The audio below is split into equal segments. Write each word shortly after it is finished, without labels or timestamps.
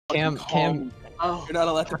fucking call me. Oh. You're not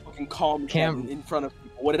allowed to fucking call me in front of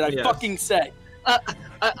people. What did I fucking say?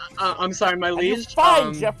 I'm sorry, my liege. You're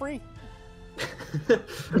fine, Jeffrey.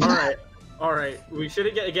 All right. We should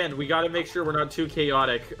again. We got to make sure we're not too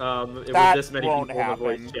chaotic. With this many people in the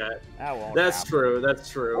voice chat. That's true. That's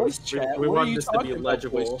true. Voice chat? We What are want you this to be talking about,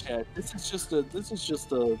 legible. voice chat? This is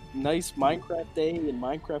just a nice Minecraft day in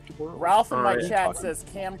Minecraft world. Ralph in my chat says,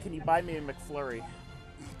 "Cam, can you buy me a McFlurry?"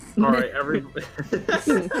 All right,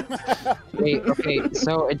 Wait, okay,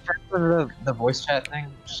 so in terms of the voice chat thing,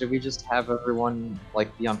 should we just have everyone,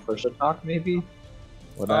 like, be on push-a-talk, maybe?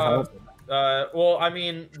 Would that help? Well, I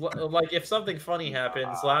mean, like, if something funny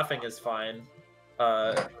happens, laughing is fine.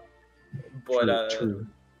 True.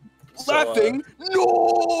 Laughing?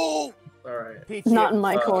 No! Alright. Peachy, Not in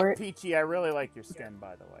my court. Peachy, I really like your skin,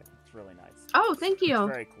 by the way. It's really nice. Oh, thank you.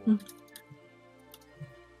 It's very cool.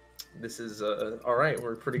 This is, alright,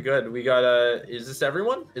 we're pretty good. We got, is this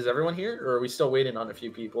everyone? Is everyone here? Or are we still waiting on a few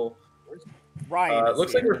people? Ryan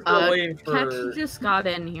looks like we're still waiting for... Ketch just got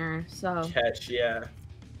in here, so... Ketch, yeah.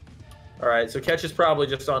 Alright, so Ketch is probably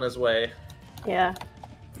just on his way. Yeah.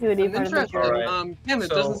 He would be part of the Interesting. Alright. Cam, it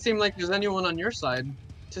doesn't seem like there's anyone on your side.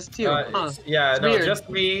 Just you, huh? Yeah, It's no, weird. just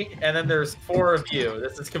me, and then there's 4 of you.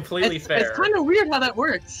 This is completely fair. It's kind of weird how that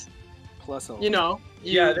works. Plus, you know,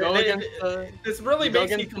 you go against this really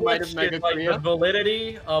makes me question like the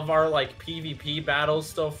validity of our like PvP battles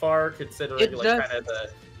so far, considering like kind of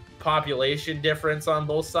the population difference on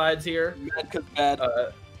both sides here.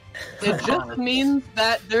 It just means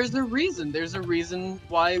that there's a reason. There's a reason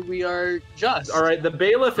why we are just. All right, the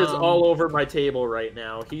bailiff is all over my table right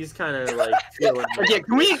now. He's kind of like feeling. Okay,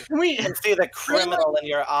 can we? You can see the criminal in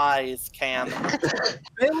your eyes, Cam.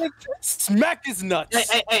 Bailiff, smack his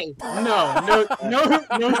nuts. Hey! No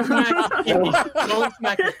smack. Don't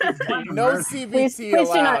smack. No Please CVC do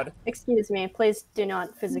allowed. not. Excuse me. Please do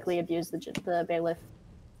not physically abuse the bailiff.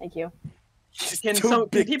 Thank you. Can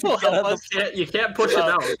people help us? You can't push him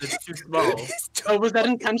out. It's too small. Oh, was that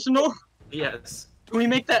intentional? Yes. Can we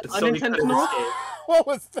make that unintentional? What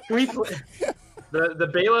was that? Can we the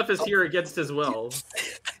bailiff is here against his will.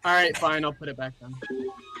 All right, fine. I'll put it back then.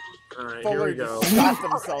 All right, here we go.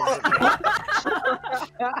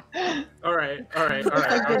 All right. Okay,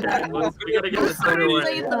 we gotta get this underway.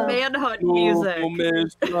 Play the manhunt music.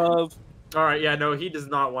 All right, yeah, no, he does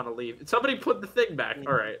not want to leave. Somebody put the thing back.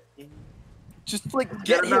 All right. Just like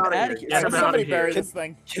get him out of here. Get him out of here.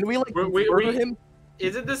 Can we like murder him?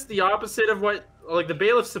 Isn't this the opposite of what like the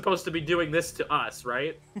bailiff's supposed to be doing this to us,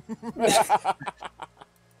 right?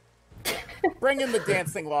 Bring in the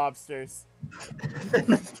dancing lobsters.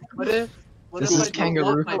 What if This is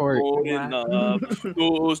kangaroo court. Alright,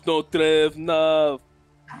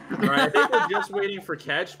 I think we're just waiting for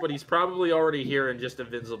Ketch, but he's probably already here and just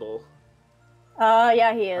invincible.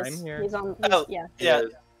 Yeah, he is. I'm here. He's on. Yeah.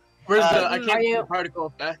 Where's the? I can't see the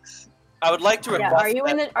particle effects. I would like to request. Are you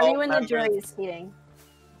in the jury's meeting?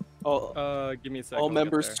 Give me a second. all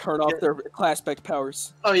members turn off their class spec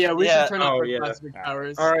powers. Oh yeah, we should turn off our classic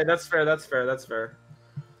powers. All right, that's fair.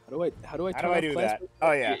 How do I How do I do that?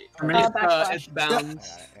 Oh yeah. It's bound.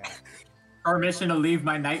 Permission to leave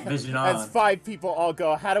my night vision on. As 5 people all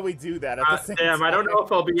go, how do we do that at the same time? I don't know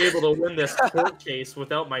if I'll be able to win this court case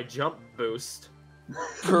without my jump boost.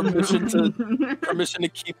 Permission to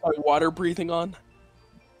keep my water breathing on.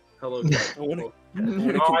 Hello.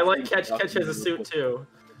 I like Ketch. Ketch has a suit too.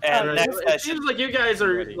 And it seems like you guys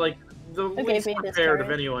are like the least me this prepared of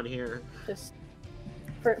card. anyone here. Just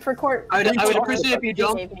for court. I would appreciate if you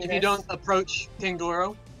don't approach King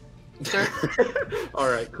Doro, sir. All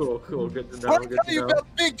right, cool, good to know. What are you about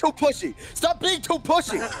being too pushy? Stop being too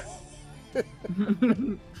pushy.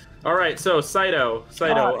 All right, so Saito,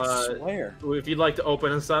 I swear. if you'd like to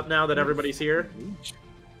open us up now that everybody's here.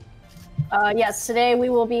 Yes, today we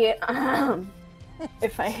will be.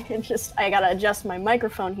 If I gotta adjust my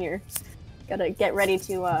microphone here. Gotta get ready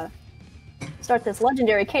to start this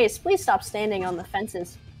legendary case. Please stop standing on the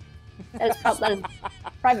fences. That is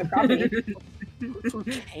private property.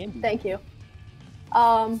 Thank you.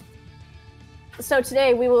 So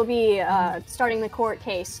today we will be starting the court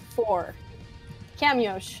case for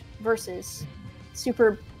Kamyosh versus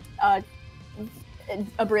Super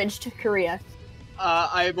Abridged Korea.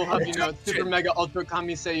 I will have you know, Super Mega Ultra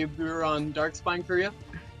Kamisei Buron Darkspine Korea.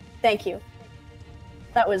 Thank you.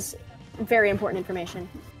 That was very important information.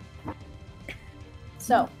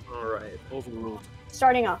 So. All right. Overruled.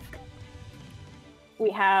 Starting off,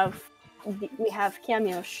 we have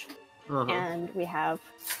Kamyosh, and we have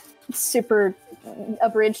Super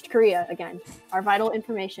Abridged Korea again. Our vital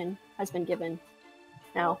information has been given.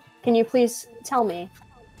 Now, can you please tell me,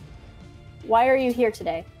 why are you here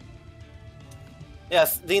today?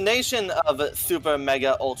 Yes, the nation of Super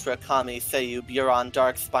Mega Ultra Kami Seiyu Buron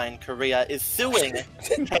Darkspine Korea is suing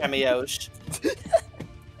Kamiosh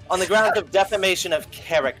on the grounds of defamation of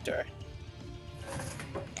character.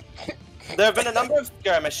 There have been a number of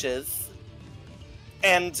skirmishes,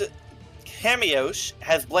 and Kamiosh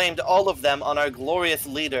has blamed all of them on our glorious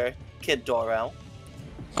leader, Kid Doro,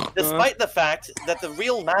 despite the fact that the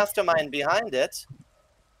real mastermind behind it,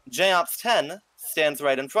 JOPS 10, stands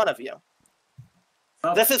right in front of you.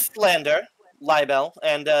 This is slander, libel,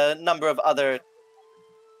 and a number of other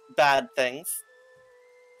bad things,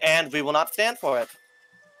 and we will not stand for it.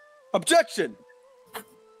 Objection!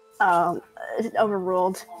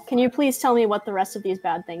 Overruled. Can you please tell me what the rest of these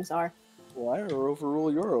bad things are? Well, I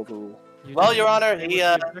overrule your overrule. Well, Your Honor, he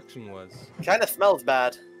objection was. kind of smells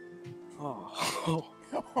bad. Oh.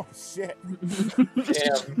 Oh shit!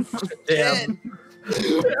 Damn. Damn.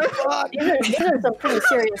 These are some pretty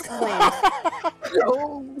serious claims.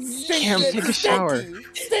 Oh, Cam, take a shower.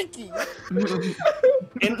 Stinky.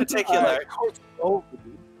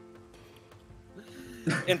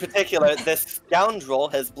 In particular, this scoundrel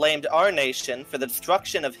has blamed our nation for the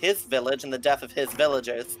destruction of his village and the death of his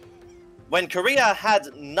villagers, when Korea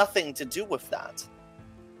had nothing to do with that.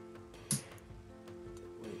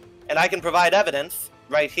 And I can provide evidence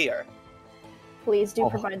right here. Please do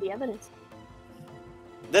provide the evidence.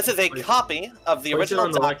 This is a copy of the original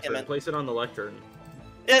document. Place it on the lectern.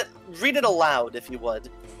 Read it aloud, if you would.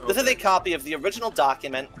 Okay. This is a copy of the original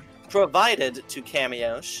document provided to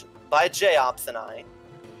Kamiosh by JOPS and I.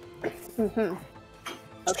 Mm-hmm.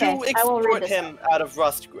 Okay, to export him out of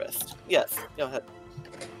Rustgrist. Yes, go ahead.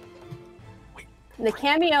 The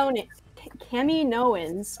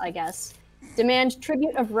Kaminoans, I guess, demand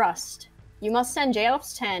tribute of rust. You must send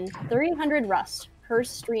JOPS 10 300 rust per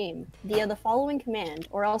stream via the following command,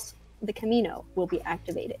 or else the Camino will be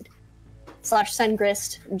activated. /send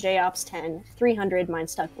grist JOPS 10 300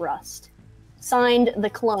 Minestuck rust. Signed, the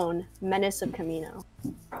clone, Menace of Camino.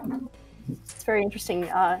 It's a very interesting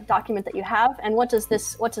document that you have. And what does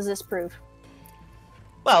this prove?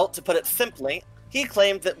 Well, to put it simply, he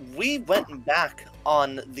claimed that we went back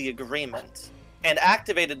on the agreement and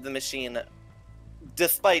activated the machine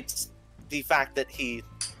despite the fact that he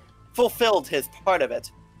fulfilled his part of it.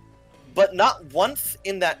 But not once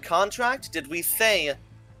in that contract did we say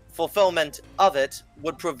fulfillment of it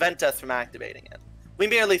would prevent us from activating it. We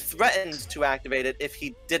merely threatened to activate it if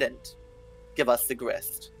he didn't give us the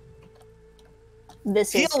grist.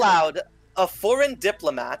 He allowed a foreign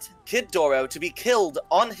diplomat, Kid Doro, to be killed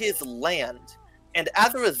on his land, and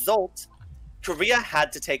as a result, Korea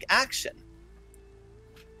had to take action.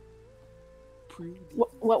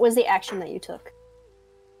 What was the action that you took?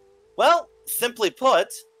 Well, simply put,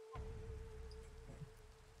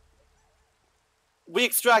 we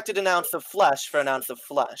extracted an ounce of flesh for an ounce of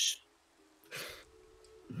flesh.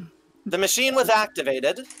 The machine was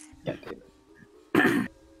activated,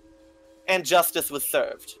 and justice was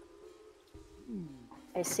served.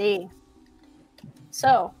 I see.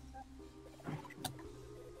 So,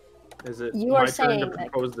 is it you my are turn saying to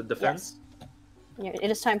propose the defense? Yes. It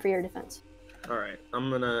is time for your defense. All right,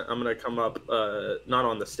 I'm gonna come up, not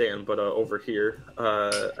on the stand, but over here.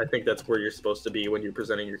 I think that's where you're supposed to be when you're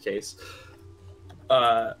presenting your case.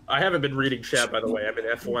 I haven't been reading chat, by the way. I'm in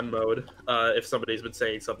F1 mode. If somebody's been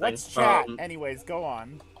saying something. Let's chat. Anyways, go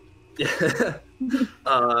on.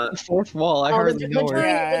 Fourth wall. I hardly know her.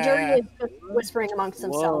 The jury is just whispering amongst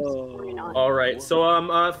themselves. All right.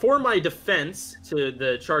 So, for my defense to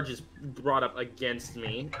the charges brought up against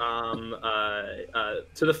me,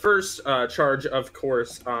 to the first charge, of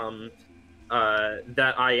course,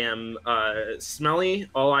 that I am smelly.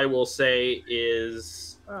 All I will say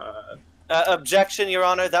is. Objection, Your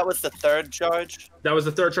Honor. That was the third charge. That was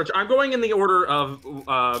the third charge. I'm going in the order of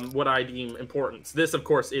what I deem importance. This, of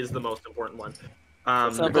course, is the most important one.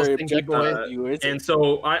 That's not very objective, and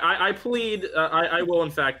so I plead. I will, in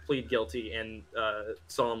fact, plead guilty and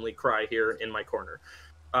solemnly cry here in my corner.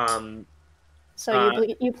 So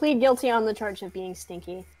you plead guilty on the charge of being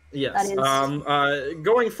stinky. Yes.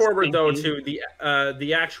 Going forward, though, to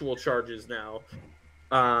the actual charges now.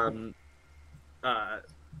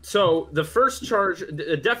 So the first charge,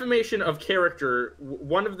 defamation of character.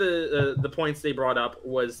 One of the points they brought up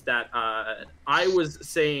was that I was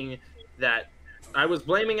saying that I was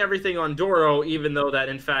blaming everything on Doro, even though that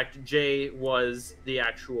in fact Jay was the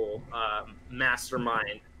actual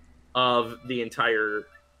mastermind of the entire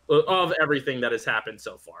of everything that has happened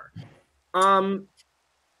so far.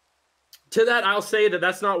 To that, I'll say that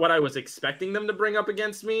that's not what I was expecting them to bring up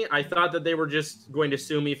against me. I thought that they were just going to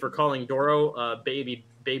sue me for calling Doro a baby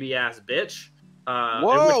ass bitch.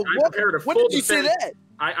 Whoa! I prepared a When full did you say defense. that?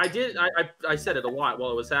 I did. I said it a lot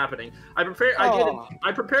while it was happening. I prepared. Oh.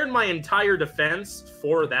 I prepared my entire defense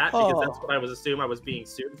for that because that's Oh. what I was assuming I was being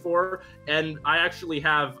sued for, and I actually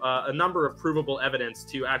have a number of provable evidence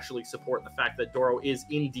to actually support the fact that Doro is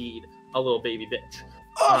indeed a little baby bitch.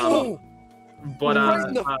 Oh! But right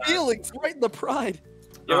in the feelings, right in the pride.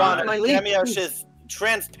 Your Honor, my lady, Camiosh is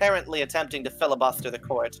transparently attempting to filibuster the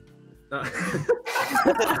court. We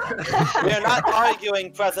are not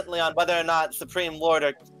arguing presently on whether or not Supreme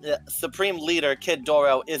Leader Kid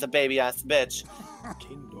Doro is a baby-ass bitch.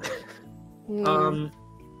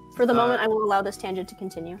 For the moment, I will allow this tangent to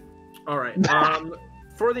continue. All right.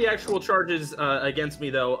 For the actual charges against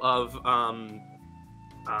me, though, of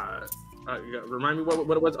remind me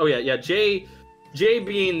what it was. Oh yeah, Jay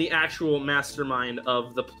being the actual mastermind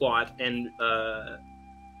of the plot, and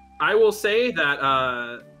I will say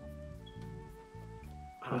that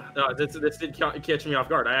this did catch me off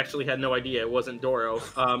guard. I actually had no idea it wasn't Doro.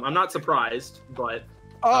 I'm not surprised, but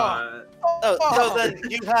so then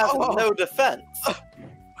you have no defense.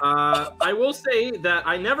 I will say that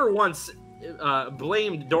I never once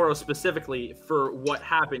blamed Doro specifically for what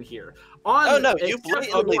happened here. You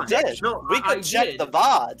blatantly did. No, we could check the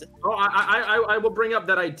VOD. Oh, I will bring up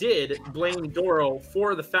that I did blame Doro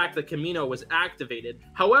for the fact that Camino was activated.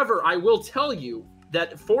 However, I will tell you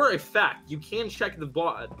that for a fact, you can check the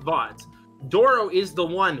VODs. Doro is the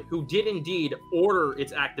one who did indeed order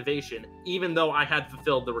its activation, even though I had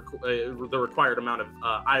fulfilled the required amount of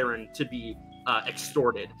iron to be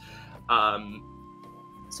extorted.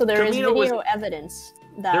 So there is video evidence.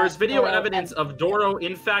 There is video evidence of Doro,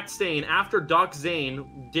 in fact, saying after Doc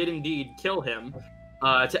Zane did indeed kill him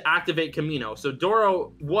to activate Camino. So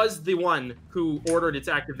Doro was the one who ordered its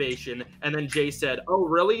activation, and then Jay said, "Oh,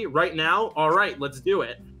 really? Right now? All right, let's do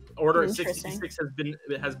it." Order 66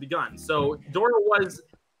 has begun. So Doro was.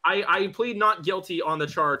 I plead not guilty on the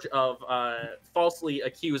charge of falsely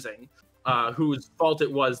accusing, whose fault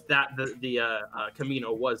it was that the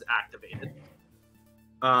Camino was activated.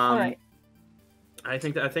 All right. I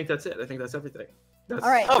think that's it. I think that's everything. All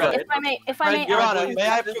right. Okay. If I may, Your Honor, may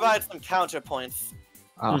I provide some counterpoints?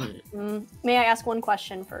 May I ask one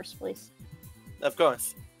question first, please? Of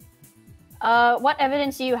course. What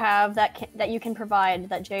evidence do you have that you can provide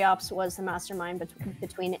that JOPS was the mastermind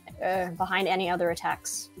behind any other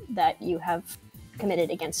attacks that you have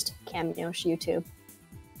committed against Camiosh YouTube?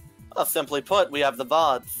 Well, simply put, we have the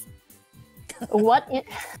VODs.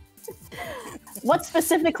 What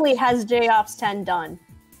specifically has JOPS 10 done?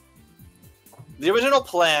 The original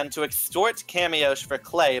plan to extort Camiosh for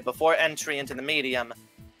clay before entry into the medium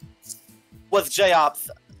was JOP's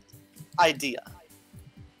idea,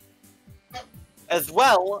 as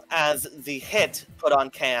well as the hit put on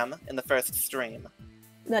Cam in the first stream.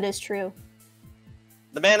 That is true.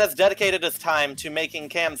 The man has dedicated his time to making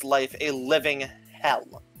Cam's life a living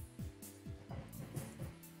hell.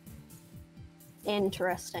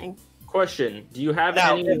 Interesting. Question: do you have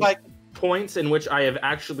any points in which I have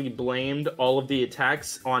actually blamed all of the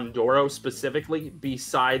attacks on Doro specifically,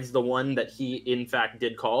 besides the one that he in fact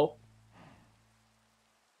did call?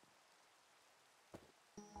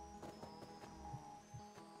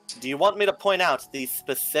 Do you want me to point out the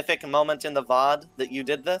specific moment in the VOD that you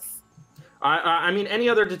did this? I mean, any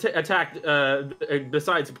other attack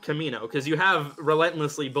besides Camino, because you have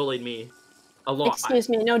relentlessly bullied me a lot. Excuse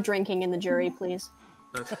me, no drinking in the jury, please.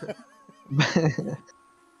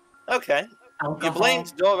 Okay. You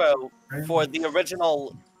blamed Doro for the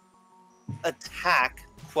original attack,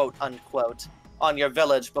 quote unquote, on your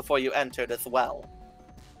village before you entered as well.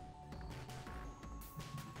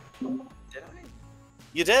 Did I?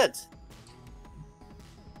 You did.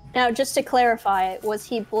 Now, just to clarify, was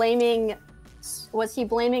he blaming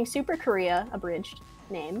Super Korea, abridged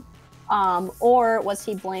name, or was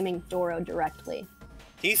he blaming Doro directly?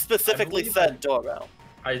 He specifically said Doro.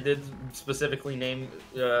 I did specifically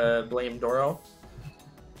blame Doro.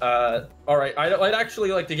 All right, I'd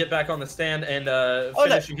actually like to get back on the stand and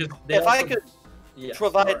finish. No. If I could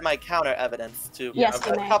provide my counter evidence to a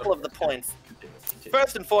couple of the points.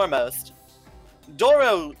 First and foremost,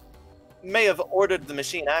 Doro may have ordered the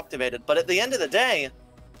machine activated, but at the end of the day,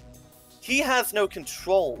 he has no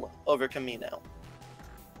control over Camino.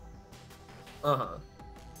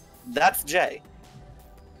 That's Jay.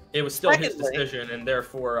 It was still his decision, and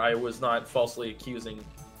therefore I was not falsely accusing.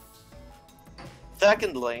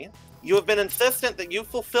 Secondly, you have been insistent that you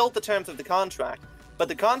fulfilled the terms of the contract, but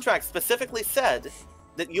the contract specifically said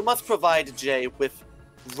that you must provide Jay with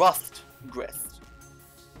rust grist.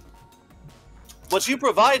 What you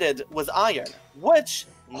provided was iron, which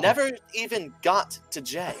never even got to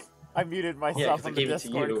Jay. I muted 'cause myself I on the gave it to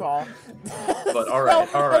Discord you. call. But all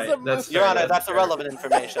right, No, all right. that's a That's Your fair, Honor, that's fair. irrelevant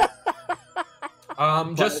information.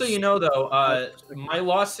 Just so you know, though, my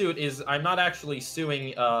lawsuit is I'm not actually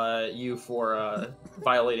suing you for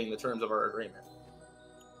violating the terms of our agreement.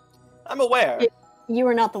 I'm aware. You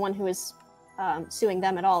are not the one who is suing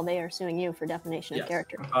them at all. They are suing you for defamation of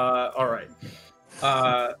character. All right.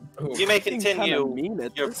 You may Being kinda continue mean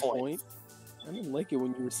at your this point. I didn't like it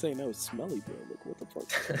when you were saying I was smelly, bro. Like, what the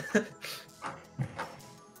fuck?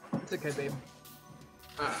 It's okay, babe.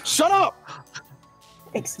 Shut up!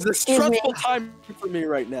 It's a Excuse me. stressful time for me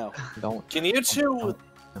right now. Don't. Can you two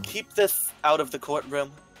keep this out of the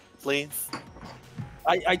courtroom, please?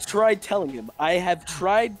 I tried telling him. I have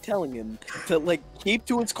tried telling him to like keep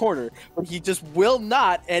to his corner, but he just will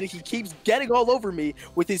not, and he keeps getting all over me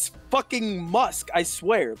with his fucking musk. I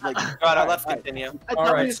swear. Like, Your Honor, let's continue.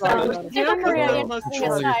 All right. Can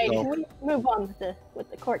we move on with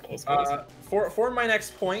the court case, please? For my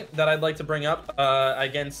next point that I'd like to bring up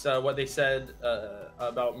against what they said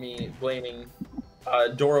about me blaming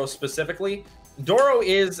Doro specifically. Doro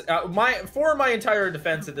is for my entire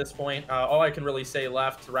defense at this point. All I can really say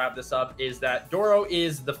left to wrap this up is that Doro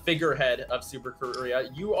is the figurehead of Super Korea.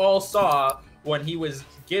 You all saw when he was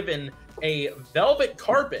given a velvet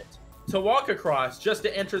carpet to walk across just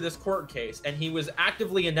to enter this court case, and he was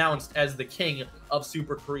actively announced as the king of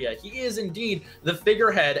Super Korea. He is indeed the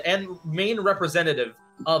figurehead and main representative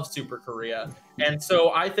of Super Korea, and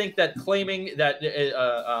so I think that claiming that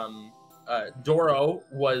Doro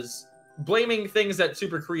was blaming things that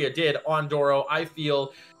Super Korea did on Doro, I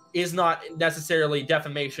feel, is not necessarily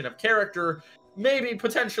defamation of character, maybe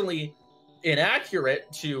potentially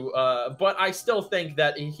inaccurate to, but I still think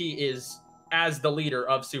that he is, as the leader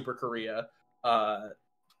of Super Korea, I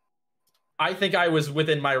think I was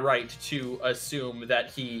within my right to assume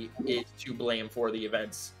that he is to blame for the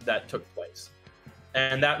events that took place.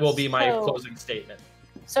 And that will be my closing statement.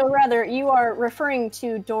 So rather, you are referring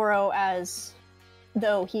to Doro as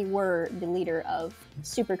though he were the leader of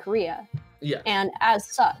Super Korea. Yeah. And as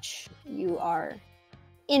such, you are,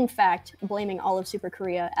 in fact, blaming all of Super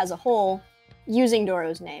Korea as a whole using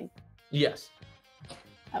Doro's name. Yes.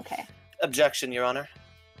 Okay. Objection, Your Honor.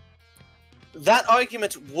 That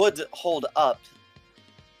argument would hold up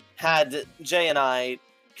had Jay and I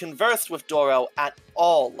conversed with Doro at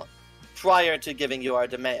all prior to giving you our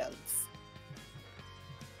demands.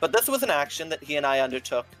 But this was an action that he and I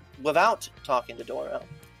undertook without talking to Doro,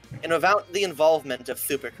 and without the involvement of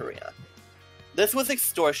Super Korea. This was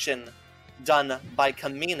extortion done by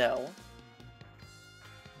Camino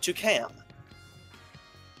to Cam.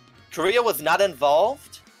 Korea was not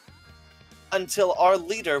involved until our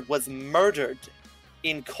leader was murdered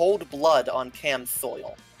in cold blood on Cam's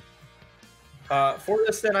soil. For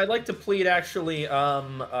this, then, I'd like to plead, actually,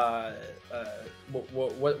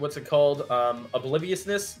 what's it called?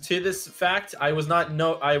 Obliviousness to this fact. I was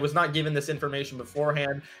not given this information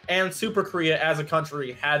beforehand, and Super Korea, as a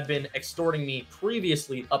country, had been extorting me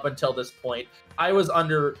previously up until this point. I was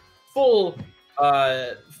under full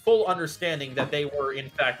understanding that they were, in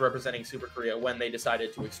fact, representing Super Korea when they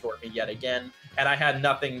decided to extort me yet again, and I had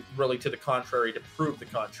nothing really to the contrary to prove the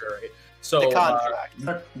contrary. So the contract.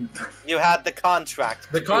 You had the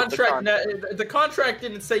contract. The contract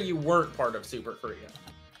didn't say you weren't part of Super Korea.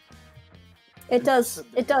 It does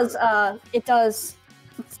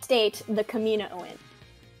state the Camino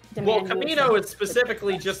in. Well, Camino is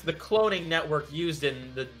specifically just the cloning network used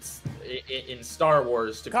in Star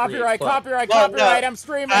Wars to Copyright, create copyright, Well, copyright, no. I'm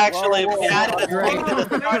streaming. Actually, we added a thing to the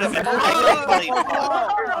start of it.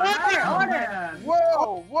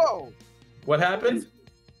 Whoa, whoa! What happened?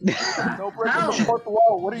 No breaking the fourth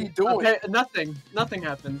wall. What are you doing? Okay, nothing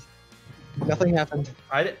happened. Nothing happened.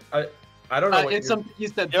 I don't know. What It's you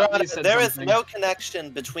said. Your Honor, You said there is something. no connection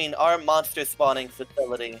between our monster spawning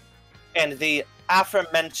facility and the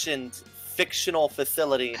aforementioned fictional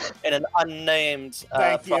facility in an unnamed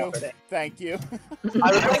property. Thank you.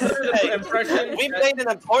 I would like to say, Impression we made an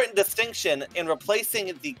important distinction in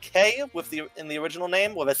replacing the K with in the original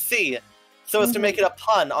name with a C, so as to make it a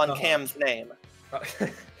pun on Cam's name.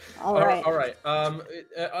 All right. All right.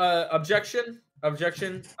 Objection.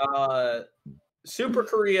 Super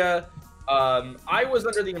Korea. I was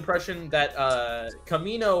under the impression that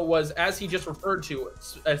Camino was, as he just referred to,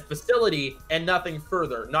 a facility and nothing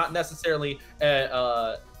further, not necessarily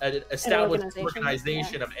an established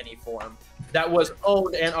organization of any form that was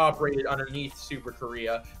owned and operated underneath Super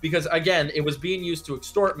Korea. Because again, it was being used to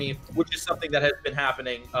extort me, which is something that has been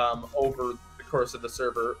happening over the course of the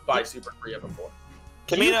server by Super Korea before.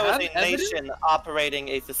 Camino is a nation operating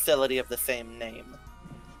a facility of the same name.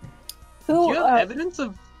 Do you have evidence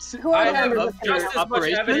of Who are I the have members of just Camino? as much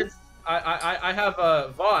Operations? evidence. I have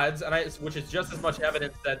VODs, which is just as much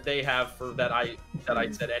evidence that they have for that I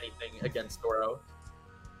said anything against Doro.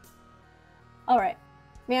 All right.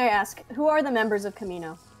 May I ask, who are the members of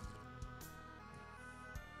Camino?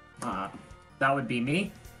 That would be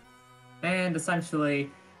me. And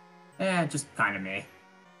essentially, just kind of me.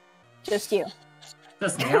 Just you.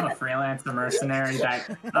 Just me. I'm a freelancer mercenary.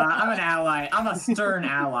 I'm an ally. I'm a stern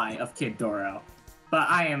ally of Kid Doro. But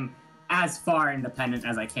I am as far independent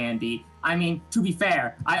as I can be. I mean, to be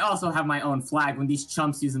fair, I also have my own flag when these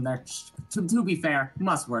chumps using their... To be fair,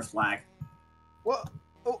 must wear flag. What?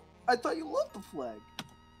 Oh, I thought you loved the flag.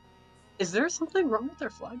 Is there something wrong with their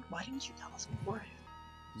flag? Why didn't you tell us beforehand?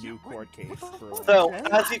 New court case. For... So,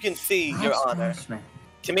 as you can see, Your Honor,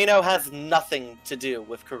 Camino has nothing to do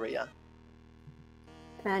with Korea.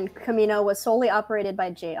 And Camino was solely operated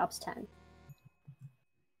by J-Ops 10.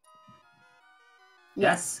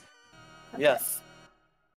 Yes. Okay. Yes.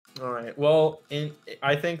 All right. Well,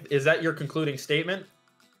 I think is that your concluding statement?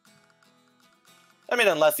 I mean,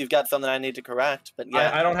 unless you've got something I need to correct, but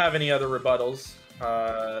yeah. I don't have any other rebuttals.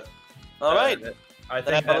 All right. I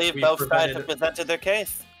Then I think believe both sides have presented their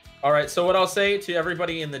case. All right. So what I'll say to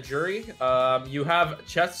everybody in the jury, you have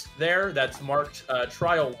chests there that's marked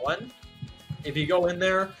Trial 1. If you go in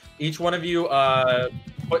there, each one of you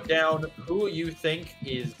put down who you think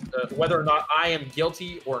is whether or not I am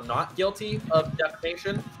guilty or not guilty of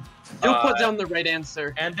defamation. You'll put down the right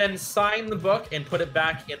answer. And then sign the book and put it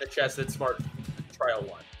back in the chest that's marked Trial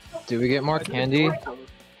 1. Do we get more candy?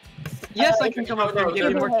 Yes, I can come over there and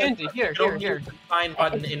give you more candy. Here. The sign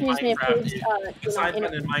button in Excuse me, Minecraft. please, The sign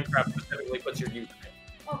button in Minecraft specifically puts your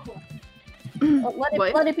username.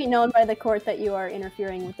 Well, let it be known by the court that you are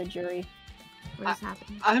interfering with the jury. What is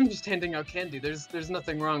happening? I'm just handing out candy. There's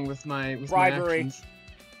nothing wrong with my Bribery. actions.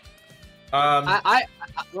 Um,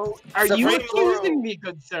 Are you Supreme accusing Lord- me,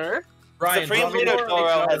 good sir? Brian, Supreme do you Leader want me to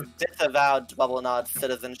Doro make has sure- disavowed Bubble Nod's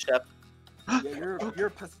citizenship. Yeah, you're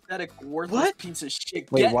a pathetic, worthless What? piece of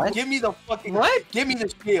shit. Wait, what? Give me the fucking. What? Give me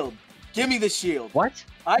the shield. Give me the shield. What?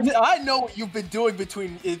 I know what you've been doing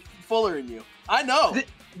between Fuller and you. I know.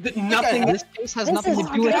 Nothing. This case has This nothing is-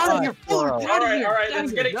 to do with Get out of us. here, Fuller. Get All out of right, here. all right. Get out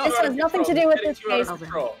That's of getting here. too This out has of nothing to control. do with Getting this too out of case.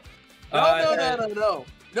 control. No.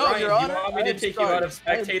 No, Brian, Your Honor. you want me I to am take you sorry. out of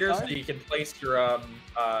spectators I so am you can place your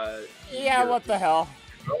Yeah, what the hell?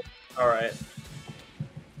 All right.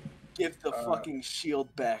 Give the fucking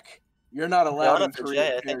shield back. You're not Your allowed Honor, in for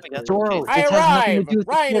Korea. Jay, I think we got Doro, I this has nothing to arrive! do with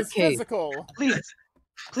the Ryan court is case. physical.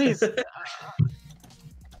 Please.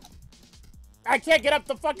 I can't get up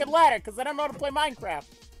the fucking ladder because I don't know how to play Minecraft.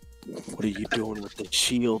 What are you doing with the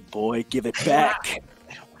shield, boy? Give it back.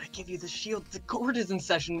 I don't want to give you the shield. The court is in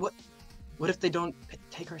session. What if they don't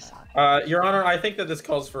take our side? Your Honor, I think that this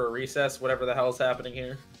calls for a recess, whatever the hell is happening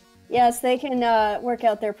here. Yes, they can work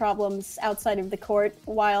out their problems outside of the court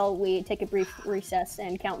while we take a brief recess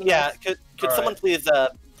and count the Yeah, votes. could All someone right. please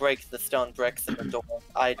break the stone bricks in the door?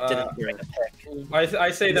 I didn't bring a pick. I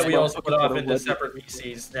say that we all split off into separate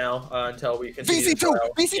VCs now until we can. VC2!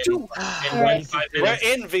 VC2! In Alright. 5 We're minutes.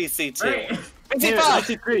 in VC2. Here,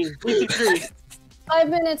 VC5! VC3. 5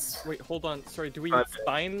 minutes. Wait, hold on. Sorry, do we 5 minutes.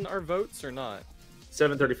 sign our votes or not?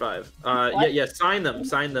 7:35. What? Yeah. Sign them,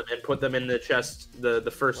 and put them in the chest, the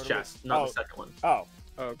first chest, not the second one. Oh,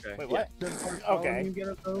 Oh, okay. wait, what? Okay,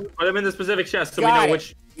 Put them in the specific chest so we Got know it.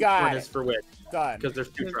 which Got one it. is for which, done. because there's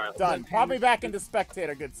 2 trials. Done. Probably back into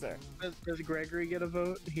spectator, good sir. Does Gregory get a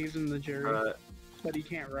vote? He's in the jury, but he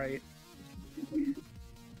can't write.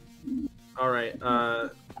 All right.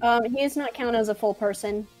 He does not count as a full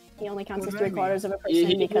person. He only counts as What does that 3/4 of a person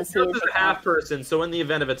He because he counts is as a half person, so in the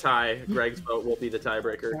event of a tie, Greg's vote will be the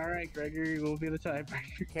tiebreaker. All right, Gregory will be the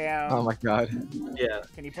tiebreaker. Cam, Oh my god. Yeah.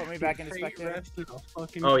 can you put me back into Take spectator? rest in a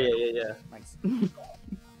fucking- Oh yeah. Thanks.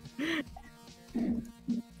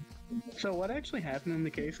 So what actually happened in the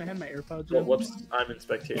case? I had my AirPods Well, in. whoops, I'm in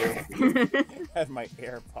spectator. Have my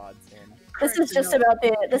AirPods in. This is just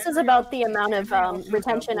about the amount of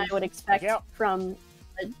retention I would expect Yep. from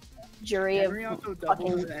a jury of Henry also doubles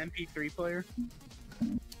fucking. as an MP3 player.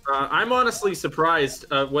 I'm honestly surprised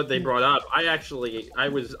what they brought up. I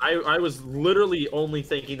was literally only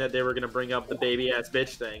thinking that they were gonna bring up the baby ass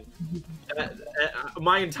bitch thing.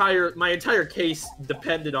 My entire case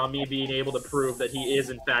depended on me being able to prove that he is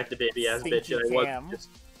in fact a baby ass bitch, and I wasn't. Just...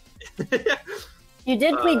 You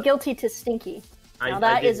did plead guilty to stinky. Now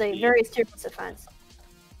that is a very serious offense.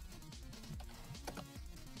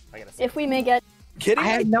 If we may get. Kidding? I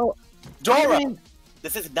had no. Dora!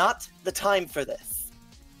 This is not the time for this.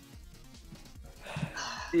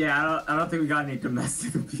 Yeah, I don't think we got any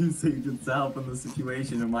domestic abuse agents to help in the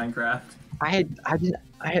situation in Minecraft. Me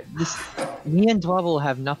and Dwebble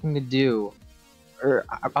have nothing to do, or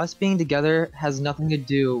us being together has nothing to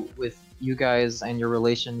do with you guys and your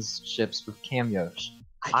relationships with Camyosh.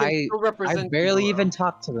 I barely even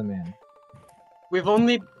talked to the man. We've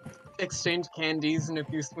only exchanged candies and a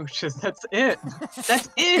few smooches. That's it. That's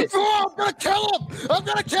it. Oh, I'm gonna kill him! I'm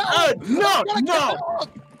gonna kill him! No.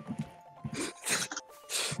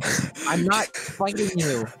 I'm not fighting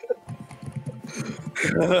you.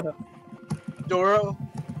 Doro,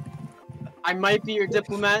 I might be your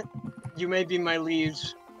diplomat. You may be my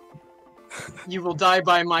liege. You will die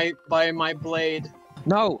by my blade.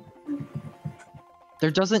 No. There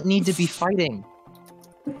doesn't need to be fighting.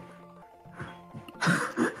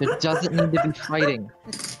 There doesn't need to be fighting.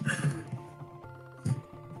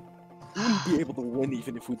 We wouldn't be able to win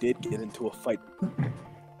even if we did get into a fight.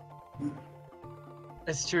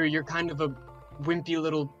 That's true. You're kind of a wimpy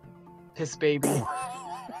little piss baby.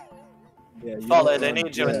 Yeah, Solid, I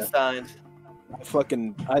need you inside.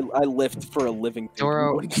 I lift for a living.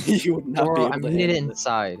 Doro, you would not Doro, be I'm able to needed handle it.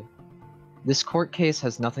 inside. This court case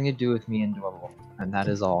has nothing to do with me and Dwebble, and that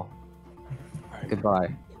is all. Alright.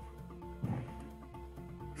 Goodbye.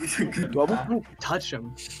 Dwebble? Touch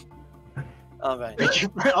him. Alright.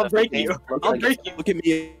 I'll break you. I'll break you. Look at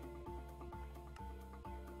me.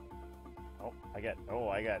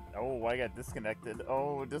 I got disconnected.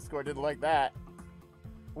 Oh, Discord didn't like that.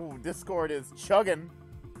 Ooh, Discord is chugging.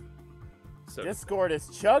 So, Discord is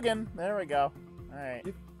chugging. There we go. All right.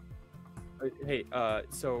 Hey,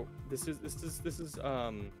 so this is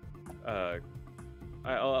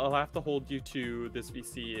I'll have to hold you to this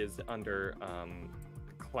VC is under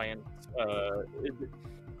client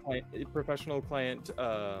professional client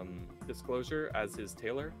disclosure as his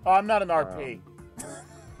tailor. Oh, I'm not an RP.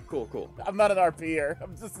 Cool. I'm not an RPer.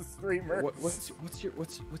 I'm just a streamer. What's your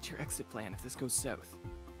exit plan if this goes south?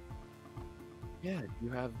 Yeah, you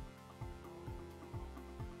have.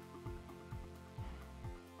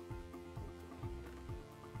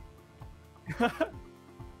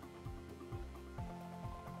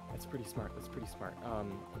 That's pretty smart.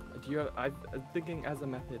 Do you have? I'm thinking as a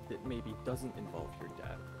method that maybe doesn't involve your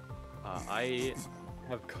dad. I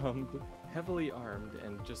have come heavily armed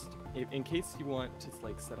and just in case you want to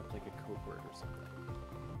like set up like a code word or something.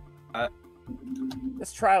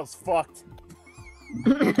 This trial's fucked.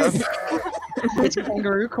 It's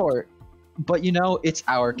kangaroo court. But you know, it's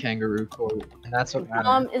our kangaroo court, and that's what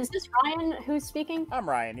matters. Is this Ryan who's speaking? I'm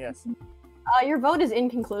Ryan, yes. Your vote is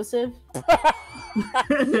inconclusive.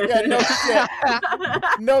 Yeah, no shit.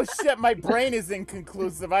 No shit, my brain is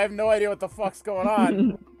inconclusive. I have no idea what the fuck's going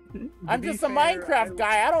on. I'm just a Minecraft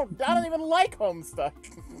guy. I don't even like Homestuck.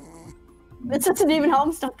 This isn't even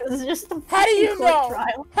Homestuck. This is just a How do you court know?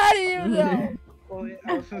 trial. How do you know? Well,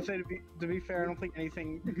 I was gonna say to be fair, I don't think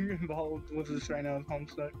anything involved with this right now is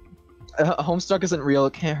Homestuck. Homestuck isn't real.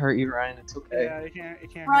 It can't hurt you, Ryan. It's okay. Yeah,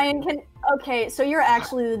 it can't. Ryan, okay, so you're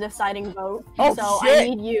actually the deciding vote. Oh, so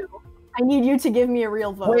shit. I need you to give me a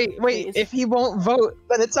real vote. Wait. please. If he won't vote,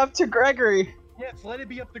 then it's up to Gregory. Yes, let it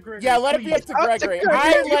be up to Gregory. Yeah, let it be up to please. Gregory.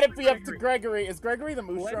 I let it be up to Gregory. Is Gregory the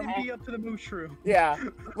Let mushroom? it be up to the mushroom. Yeah,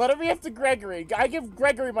 let it be up to Gregory. I give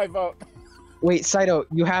Gregory my vote. Wait, Saito,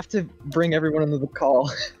 you have to bring everyone into the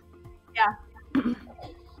call. Yeah.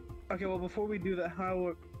 Okay, well, before we do that,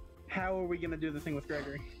 how are we gonna do the thing with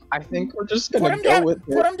Gregory? I think we're just Put gonna him go down. with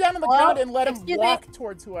Put it. him down on the Well, ground and let him excuse walk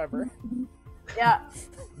towards whoever. Yeah.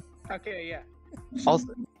 Okay, yeah.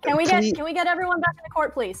 Also, Can we get everyone back in the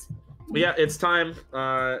court, please? yeah, it's time.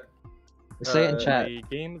 say it in chat. The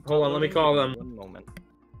game. Hold on, let me call them. One moment.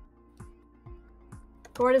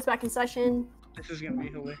 Court is back in session. This is gonna be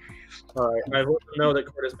hilarious. Alright, I let them know that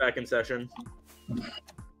court is back in session.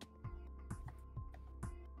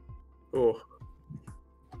 Oh.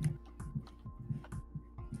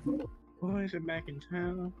 Boys are back in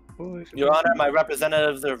town. Boys. Your Honor, my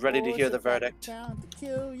representatives are ready to hear the verdict. Down to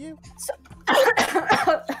kill you.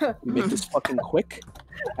 We make this fucking quick.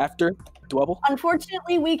 After Dwebble.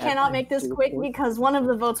 Unfortunately, we cannot make this quick because one of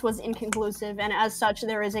the votes was inconclusive, and as such,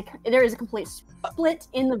 there is a complete split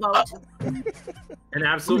in the vote. And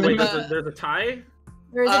absolutely, there's a tie?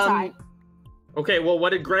 There is a tie. Okay, well,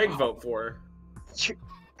 what did Greg vote for?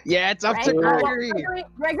 Yeah, it's up to Gregory.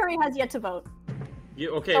 Gregory has yet to vote.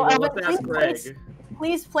 Okay, So, well, let's ask Greg.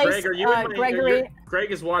 Please place Greg, are you in my, Gregory.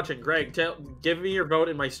 Greg is watching. Greg, give me your vote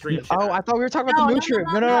in my stream chat. Oh, I thought we were talking about the mushroom.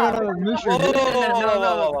 No, mushroom.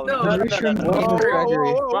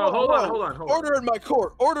 No. Well, hold on. Order in my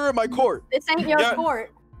court. Order in my court. This ain't your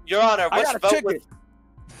court. Your Honor, I which got a vote ticket. was...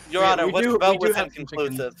 Your Honor, we which do vote was have some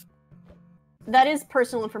inconclusive? That is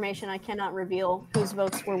personal information. I cannot reveal whose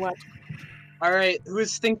votes were what. All right, who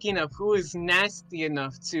is stinky enough? Who is nasty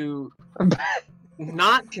enough to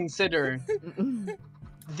not consider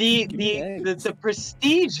the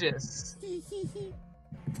prestigious?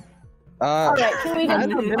 All right, can we I'm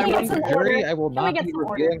get a member of some the order? jury. I will Can we not get be some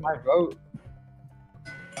order? revealing my vote.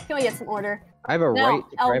 Can we get some order? I have a Now, right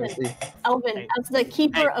to privacy. Elvin, as the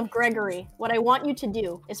keeper of Gregory, what I want you to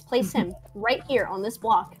do is place him right here on this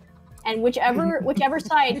block, and whichever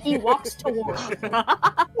side he walks towards, is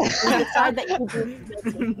the side that he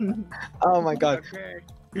do. Oh my god. Okay.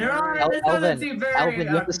 Your Honor, this doesn't seem very Alvin, you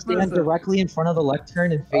have to stand conclusive. directly in front of the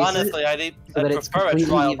lectern and face Honestly, it. I'd so that it's prefer a completely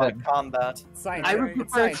trial by even. combat. Science. I would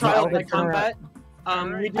prefer Science. trial by Alvin, turn around.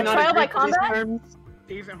 combat. We do A not trial by agree to these combat? terms.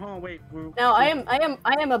 Ethan, hold on, wait. No, I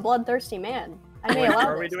am a bloodthirsty man. I may Wait, allow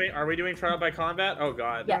are we this. doing trial by combat? Oh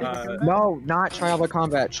god. Yeah. No, not trial by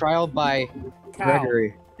combat. Trial by Cow.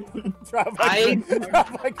 Gregory. Trial by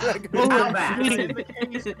Gregory. Combat. In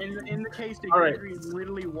the case that All right. Gregory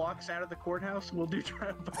literally walks out of the courthouse, we'll do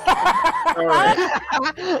trial by All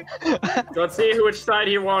right. Let's see which side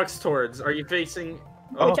he walks towards. Are you facing?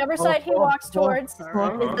 Oh, Whichever side he walks towards is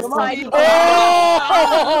the side he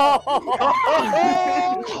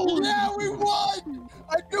Yeah, we won!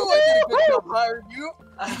 I knew I did a good job hiring you.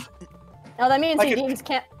 Now that means I he could- deems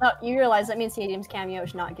you realize that means he deems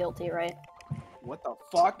Camiosh not guilty, right? What the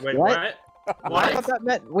fuck? Wait, What? what? I thought that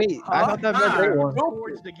meant. Wait, I thought that meant they won.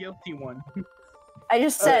 towards the guilty one. I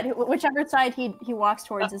just said whichever side he walks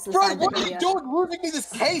towards is the Bro, side what that are he. you doing losing me this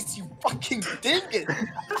case, you fucking dingus?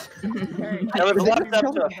 Hey, It was left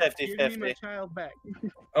up to a give me my 50-50. child back.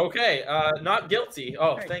 Okay, not guilty.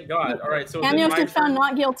 Oh, thank God. All right, so then Camiosh my is found turn.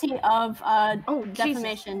 not guilty of Jesus.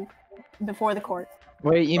 defamation before the court.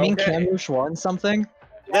 Wait, you mean Okay. Camiosh won something?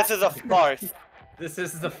 This is a farce. This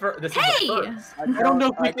is the first. This Hey! is the first. I don't know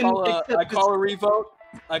if we I can call a accept revote.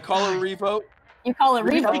 I call a revote. You call it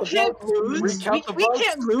Recount revote. the can't votes. lose. Recount the We votes.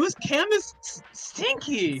 can't lose. Cam is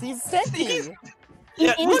stinky. He's stinky.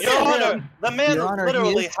 Yeah, He Your is Honor, the man Your Honor, he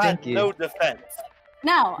literally is had stinky. no defense.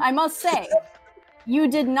 Now, I must say, you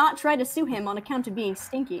did not try to sue him on account of being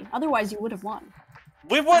stinky. Otherwise, you would have won.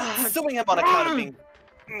 We weren't suing him on account of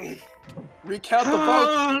being. Recount the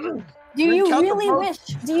votes. Do you Recount the really votes.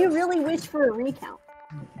 wish? Do you really wish for a recount?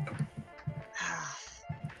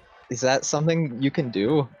 Is that something you can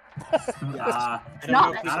do? I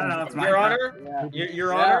Not. don't know. It's my Your turn. Honor, Yeah.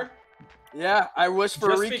 Your Yeah. Honor. Yeah, I wish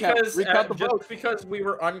for a recount. Recount the votes. Just because we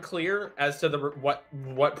were unclear as to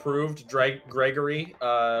what proved Gregory,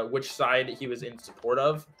 which side he was in support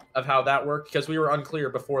of how that worked, because we were unclear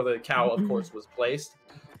before the cow, of course, was placed.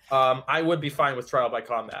 I would be fine with trial by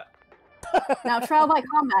combat. Now, trial by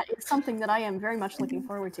combat is something that I am very much looking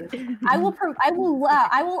forward to. I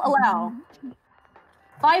will allow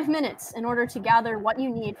 5 minutes in order to gather what you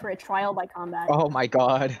need for a trial by combat. Oh my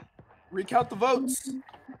god. Recount the votes.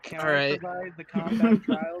 Can All I right. provide the combat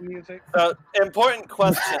trial music? So, important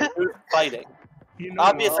question: who's fighting? You know,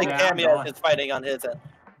 Obviously, yeah, Cameo I'm is fighting on his end.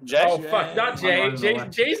 Jay, Oh fuck, not Jay. I'm on the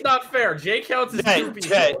Jay's not fair. Jay counts as two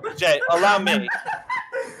people. Jay, allow me.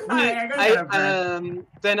 Hey, go get a bread.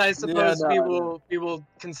 Then I suppose Yeah, no. we will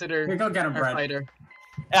consider Here, go get a our bread. fighter.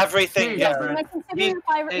 Everything Yeah, goes. You may consider your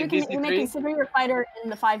fighter. You may consider your fighter in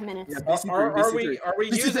the 5 minutes. Yeah, BC3, Are BC3. we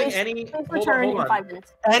using any? Please Hold on, return hold in on. 5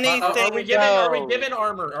 minutes. Anything Are we goes. given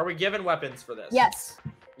armor? Are we given weapons for this? Yes.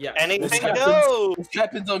 Yes. Anything This happens- goes. This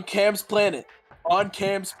happens on Cam's planet. On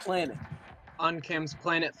Cam's planet. On Cam's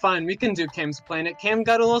planet. Fine, we can do Cam's planet. Cam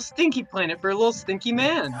got a little stinky planet for a little stinky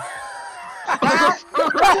man.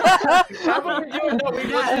 How about we do it? No, we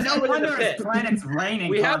Yeah, let's no do it in wonder the his pit. planet's raining.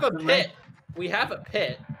 We have a constantly. pit. We have a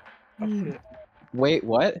pit. Wait,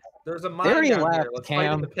 what? There's a They mine already down left, here. Let's fight in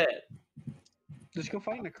Cam. the pit. Just go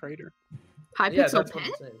fight in a crater. High Yeah, pixel that's what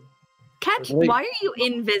pit? I'm saying. Catch, Wait. why are you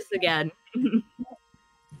in Viz again?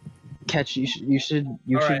 Catch, you should All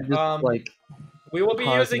right, just like. We will be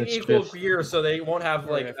Cause using mischief. equal gear, so they won't have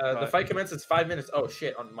like If the not- fight commences 5 minutes. Oh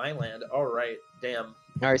shit, on my land. All right, damn.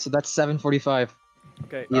 All right, so that's 7:45.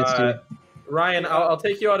 Okay. EST. Ryan, I'll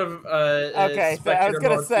take you out of. Okay, so I was spectator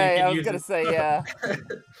gonna mode so you say, can I was use gonna it. say,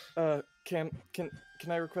 yeah. Cam, can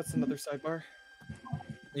I request another sidebar?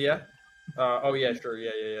 Yeah. Oh yeah, sure.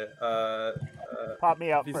 Yeah. Pop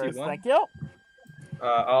me out VC1? first, thank you.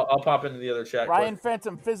 I'll pop into the other chat. quick. Ryan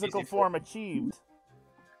Phantom physical Easy form achieved.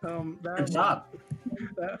 Good job.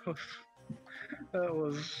 That was.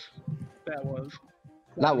 That was.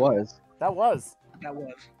 That was. That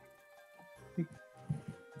was.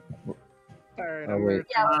 All right. Oh, wait.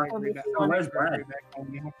 Yeah, I'm we'll gonna be bring fine. Where's Brad? back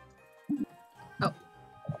home now.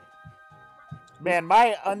 Man,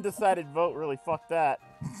 my undecided vote really fucked that.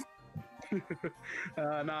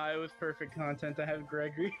 Nah, it was perfect content to have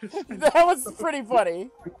Gregory. That was pretty funny.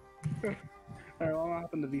 Alright, well, I'm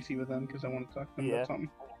hopping to VC with them because I want to talk to them about something.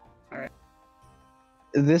 Alright.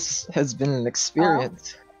 This has been an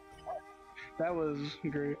experience. That was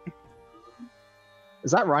great.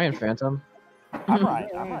 Is that Ryan Phantom? I'm Ryan.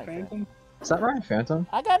 I'm Ryan Phantom. Is that Ryan Phantom?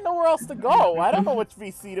 I got nowhere else to go. I don't know which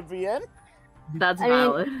VC to be in. That's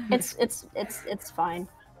valid. It's fine.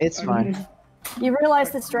 It's fine. You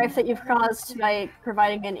realize the strife that you've caused by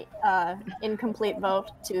providing an incomplete vote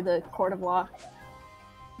to the court of law.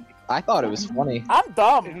 I thought it was funny. I'm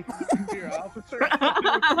dumb.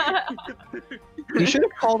 You should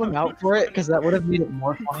have called him out for it, because that would have made it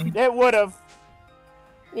more funny. It would have.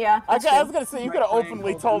 Yeah. I was gonna say you could have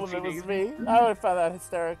openly told him it was me. I would have found that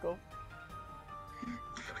hysterical.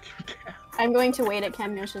 I'm going to wait at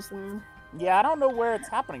Cam Yosh's land. Yeah, I don't know where it's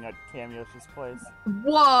happening at Cam Yosh's place.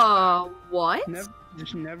 Whoa, what?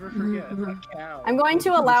 Just never forget a cow. I'm going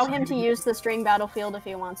to allow him to use the string battlefield if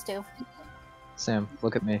he wants to. Sam,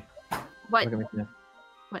 look at me. What? Look at me, Sam.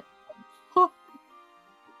 What?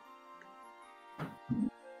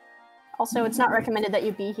 Also, it's not recommended that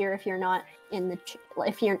you be here if you're not in the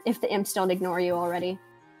if the imps don't ignore you already.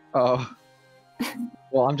 Oh.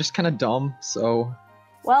 Well, I'm just kind of dumb, so...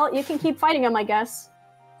 Well, you can keep fighting them, I guess.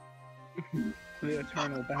 The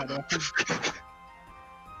eternal battle.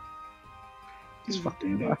 It's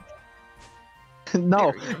fucking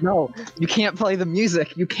No, no, you can't play the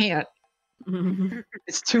music. You can't.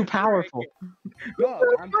 It's too powerful. No,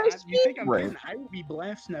 you think I'm kidding? I would be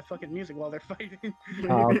blasting that fucking music while they're fighting.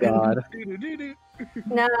 Oh god.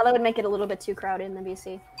 No, that would make it a little bit too crowded in the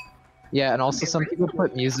VC. Yeah, and also some people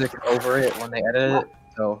put music over it when they edit it,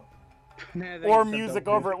 so... Or music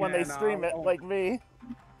over it when they stream it, like me.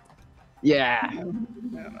 Yeah.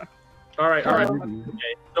 Alright, alright.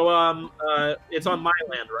 Okay, so, it's on my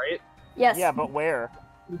land, right? Yes. Yeah, but where?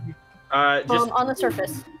 Just on the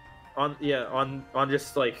surface. on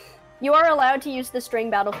just like... You are allowed to use the string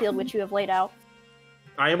battlefield which you have laid out.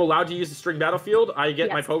 I am allowed to use the string battlefield? I get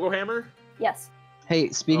my Yes. pogo hammer? Yes. Hey,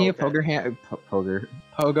 speaking of pogo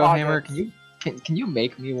hammer, can you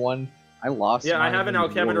make me one? I lost. Yeah, I mine have an in the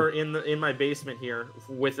war. alchemeter in my basement here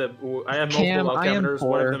with a. I have Cam, multiple I am alchemeters.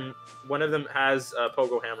 poor. One of them has a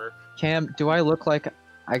pogo hammer. Cam, do I look like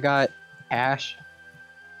I got cash?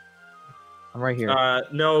 I'm right here.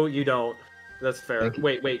 No, you don't. That's fair. Thank you.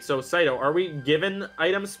 Wait. So Saito, are we given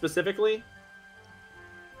items specifically?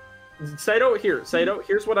 Saito,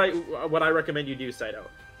 here's what I recommend you do, Saito.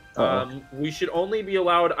 We should only be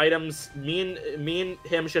allowed items. Me and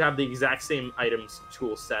him should have the exact same items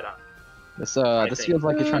tool set up. This feels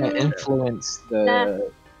like you're trying to influence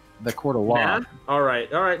the court of law. Nah? All right.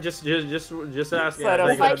 Just ask. Saito,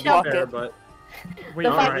 The fight shall- but Wait,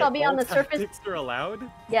 The fight alright. shall be on the surface. Tactics are allowed?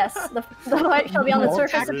 Yes, the fight shall be on the All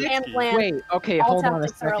surface of tactics? Cam's land. Wait, okay, All hold on a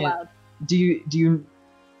tactics are second. allowed. Do you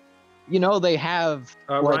know they have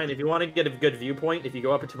like, Ryan, if you want to get a good viewpoint, if you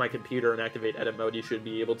go up into my computer and activate edit mode, you should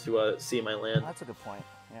be able to see my land. That's a good point.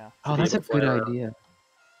 Yeah. Oh, that's a People good fly around. idea.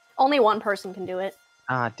 Only one person can do it.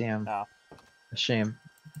 Ah, damn. No. A shame.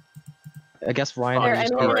 I guess Ryan There, is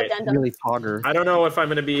just I made an alright. addendum. really pogger. I don't know if I'm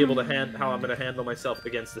going to be able to how I'm going to handle myself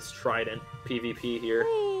against this trident PvP here.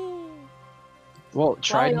 Well,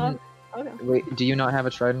 trident. Okay. Wait, do you not have a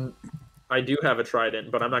trident? I do have a trident,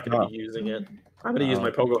 but I'm not going to be using it. I'm going to use my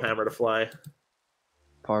pogo hammer to fly.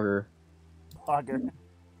 Pogger. Pogger.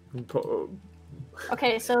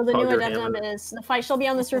 Okay, so the new Pogger addendum hammer. is the fight shall be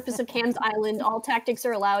on the surface of Cam's island. All tactics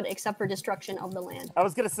are allowed except for destruction of the land. I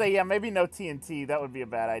was gonna say, yeah, maybe no TNT. That would be a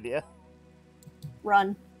bad idea.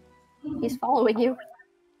 Run. He's following you.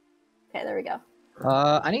 Okay, there we go.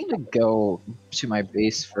 I need to go to my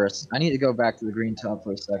base first. I need to go back to the green top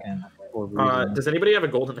for a second. Does anybody have a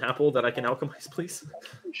golden apple that I can alchemize, please?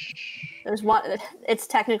 There's one. It's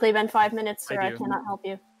technically been 5 minutes, sir. I I do. cannot help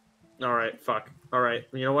you. All right, fuck. All right,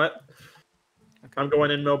 you know what? I'm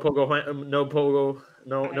going in no apples.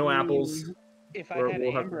 If I We'll- had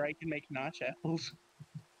we'll have- amber, I can make notch apples.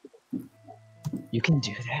 You can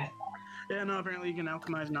do that. Yeah, no, apparently you can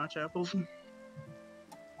alchemize notch apples.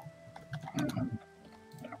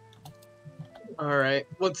 All right,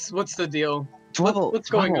 what's the deal? Dwevel, What's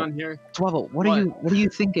going Dwevel, on here? Dwevel, what What? are you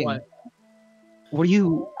thinking? What? What are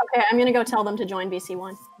you? Okay, I'm gonna go tell them to join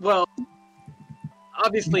BC1. Well,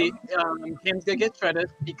 obviously, Cam's gonna get credit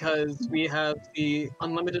because we have the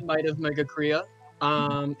unlimited might of Mega Korea.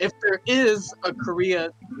 If there is a Korea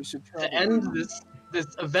to end this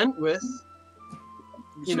event with,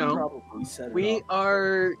 you know, we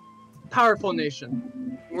are powerful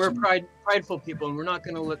nation. We're prideful people, and we're not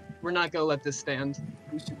gonna let this stand.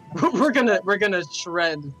 We're gonna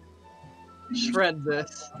shred shred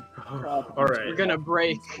this. All right. We're gonna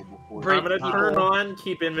break. I'm gonna turn on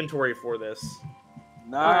keep inventory for this.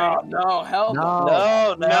 No, Alright. no, hell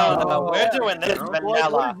no. No. We're doing this No,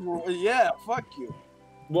 vanilla. Yeah, fuck you.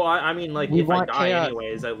 Well, I mean, like, We if I want die chaos.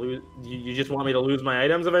 anyways, I lose. You just want me to lose my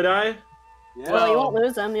items if I die? Yeah. Well, you won't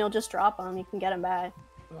lose them. You'll just drop them. You can get them back.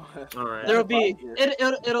 All right. There'll be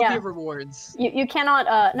it'll Yeah. be rewards. You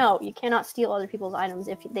cannot no, you cannot steal other people's items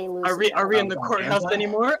if they lose. Are we in the Oh, courthouse gameplay?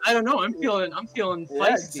 anymore? I don't know. I'm feeling feisty.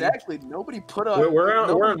 Yeah, exactly. Nobody put on. We're on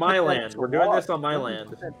nobody my put land. that We're doing law. this on my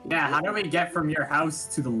land. Yeah, how do we get from your house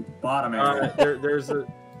to the bottom area? There's a.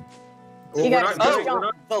 You we're guys not, still we're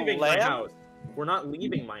not the leaving my lamp? house. We're not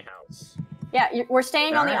leaving my house. Yeah, we're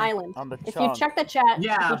staying on the Alright. island. On the If chunk. you check the chat,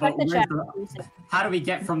 Yeah, if you check but the where's chat, the- How do we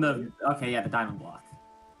get from the... Okay, yeah, the diamond block.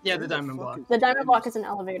 Yeah, the diamond block. the diamond block is an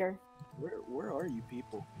elevator. Where are you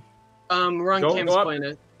people? We're on Go Cam's up.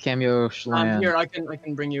 planet. Cam Yosh land. Here, I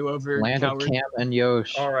can bring you over. Land of Coward. Cam and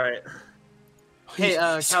Yosh. All right. Hey,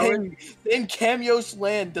 Coward. In Camyo's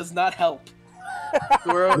land does not help.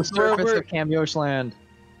 The surface of Cam Yosh land.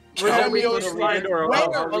 Camyo's Little land. leader.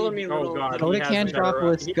 Where? Follow me, Oh little god. Go he to has a better-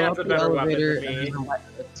 Cantropolis, he go has up a the better weapon elevator, than and me.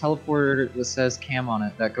 there's a teleporter that says Cam on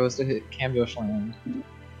it. That goes to hit Cam Yosh land.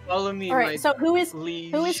 Follow me, All right, so who is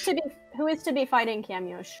liege. who is to be fighting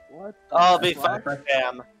Camyosh? What? I'll be fine for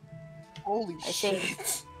Cam. Holy I see.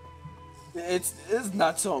 shit. It's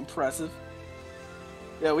not so impressive.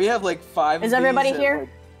 Yeah, we have like 5 Is of everybody these here?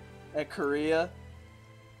 at Korea.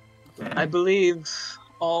 I believe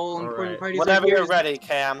all All important right. parties Whenever are here. you're ready,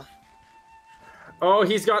 Cam. Oh,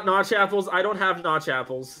 he's got notch apples. I don't have notch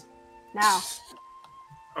apples. Now,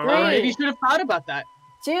 All Wait. right. Maybe you should have thought about that.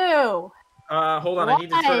 2, Hold on. I need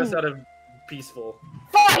to turn us One. out of peaceful.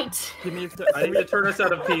 fight! Give me I need to turn us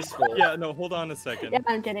out of peaceful. Yeah, no, hold on a second. Yeah,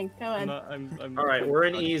 I'm kidding. Go I'm ahead. not, I'm All right, we're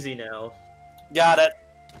in easy now. Got it.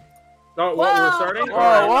 Oh, what, we're Whoa! starting? Whoa, All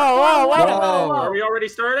right. whoa, whoa, wait a Whoa. minute. Are we already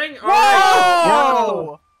starting? All right.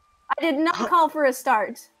 Whoa! I did not call for a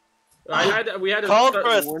start. We had to Called start-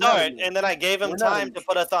 for a we're not start, in- and then I gave him we're not time in- to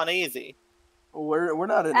put us on easy. We're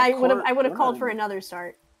not in. I would have called for another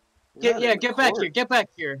start. Get back here. Get back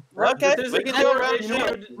here. Okay, This is we a can do a round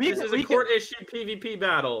court-issued- two. This is a court-issued PvP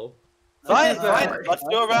battle. Fine, Okay. fine. Let's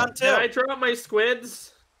do a round Can I two. drop my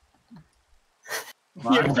squids?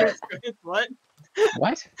 What?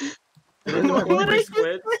 What? Can I drop my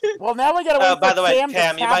squids? Well, now we gotta wait by for the way, Cam to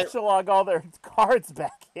Cam, you might- capture all their cards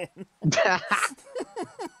back in.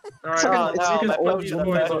 All right, Oh, let's no, just my put puppy's these in the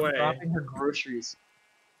boys bed. away. Dropping her groceries.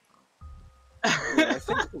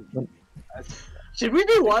 Should we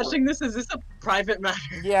be watching this? Is this a private matter?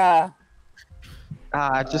 Yeah,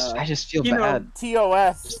 I just feel you know- bad.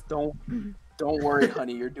 TOS. Don't worry,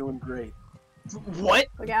 honey. You're doing great. What?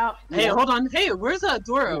 Look out. Hey, hold on. Hey, where's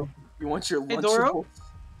Doro? You want your Hey, Doro? Lunchables?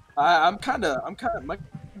 I'm kind of. My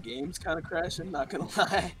game's kind of crashing. Not gonna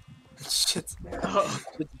lie. Shit's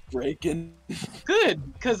breaking. Good,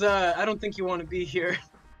 cause I don't think you want to be here.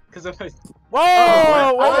 Cause if I... Whoa!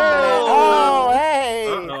 Oh, wait a minute! Oh, hey!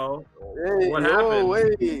 Uh-oh. Hey, What yo, happened?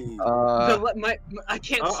 Wait. I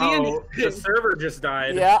can't see Uh-oh. The anything. server just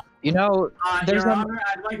died. Yeah. You know, there's Your a Honor,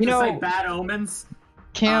 I'd like you to know- say bad omens.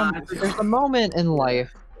 Cam. There's a moment in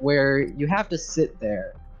life where you have to sit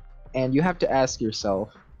there, and you have to ask yourself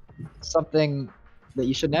something that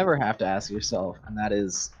you should never have to ask yourself, and that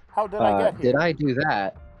is, How did I get here? did I do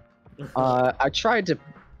that? I tried to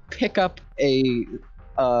pick up a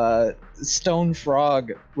stone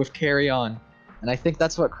frog with carry on, and I think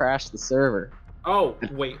that's what crashed the server. Oh,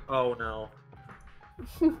 wait. Oh, no.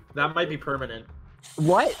 That might be permanent.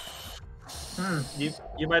 What?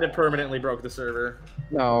 You might have permanently broke the server.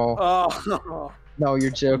 No, Oh. no,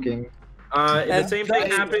 you're joking. The same thing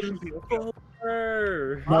that- happened.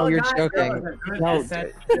 No, you're joking. No,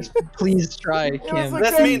 just please try, It was Kim. a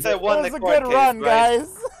This good- means I won it was the a court good case, run, right?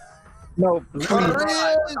 guys. No, please,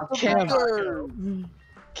 Cam. Cam.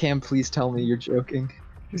 Cam, please tell me you're joking.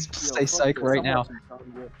 Just say psych right now.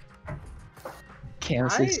 Cam,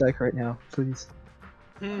 say psych right now, please.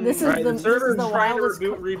 This is Right, the the server's this is the trying to wildest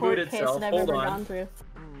reboot court case itself. that I've Hold ever on. gone through.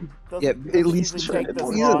 Doesn't- Yeah, at doesn't least usually try, take this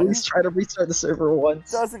please at long. least try to restart the server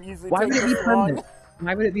once. Doesn't usually Why take would it be this long. permanent?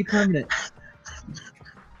 Why would it be permanent?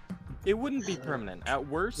 It wouldn't be permanent. At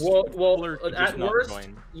worst, Well, Fuller could just at not worst,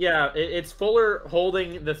 join. yeah, it's Fuller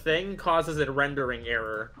holding the thing causes a rendering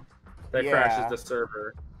error that Yeah. crashes the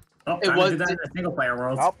server. Oh, It time was- to do that in a single player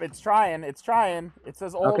world. Oh, it's trying. It's trying. It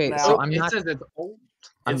says old Okay, now. so I'm It not. says it's old.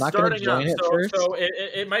 I'm It's not gonna starting join up, it so, first. so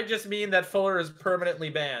it might just mean that Fuller is permanently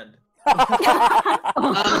banned. You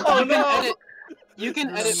can edit. You can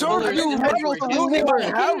edit. So Fuller's you inventory riddled history. my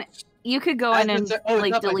house. You could go As in the and ser- oh, it's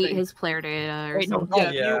like up, I delete think. his player data or Wait, no, something. Yeah,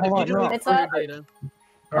 if Yeah. you Hold on, delete It's player up. data.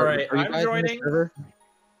 All right, Are you I'm guys in the joining. server?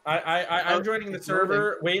 I'm joining the it's loading.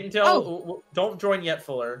 server. Wait until. Don't join yet,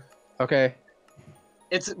 Fuller. Okay.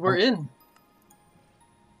 We're in.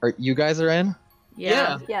 Are you guys are in?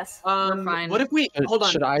 Yeah. Yes. We're fine. What if we hold on?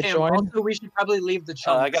 Should I Cam, join? Also, we should probably leave the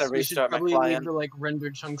chunks. I gotta we should restart my probably leave client. the like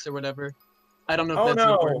rendered chunks or whatever. I don't know if Oh that's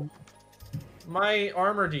no, important. my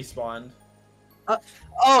armor despawned.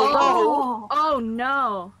 Oh Oh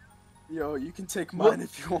no. Yo, you can take mine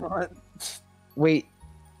if you want. Wait.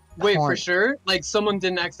 Wait, Hold for on. sure? Like someone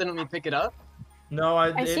didn't accidentally pick it up? No, I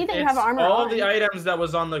see that you it's have armor all on. the items that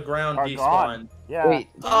was on the ground Are despawned. gone. Yeah. Wait.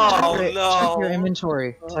 Oh, check no. your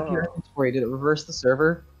inventory. Check your inventory. Did it reverse the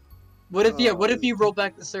server? What if What if you roll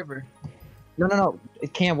back the server? No.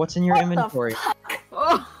 Cam, what's in your What the inventory?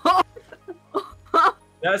 Oh,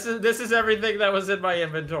 This is everything that was in my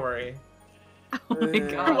inventory. oh my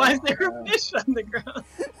god. Why is there a fish on the ground?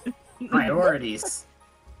 Priorities.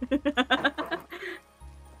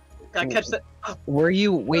 I catch that. Were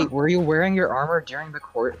you wearing your armor during the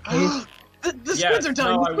court case? The Yes, squids are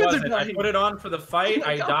dying. no, The I squids are wasn't. I dying. put it on for the fight. Oh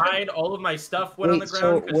my I God. died. All of my stuff went on Wait, the ground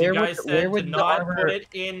so because you where guys would- said where to would the not armor- put it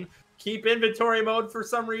in keep inventory mode for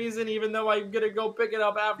some reason, even though I'm gonna go pick it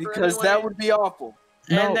up after. Because anyway. that would be awful.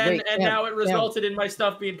 No, And then wait, and Cam, now it Cam. resulted in my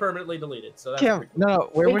stuff being permanently deleted. So that's Cam, pretty cool. no,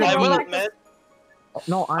 where We would can it I roll will be? back the- admit,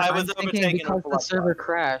 No, I I'm was thinking overtaken because with the blood server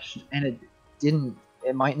crashed and it didn't.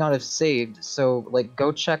 It might not have saved. So, like,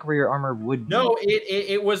 go check where your armor would be. No,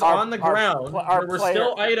 it was Our- on the our ground. pl- our There were player-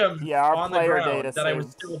 still items yeah, our on the player ground data that I was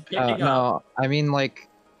saved. still picking up. No, I mean like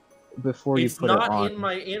before you It's put it not on. in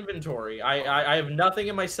my inventory. I have nothing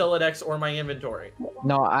in my Celodex or my inventory.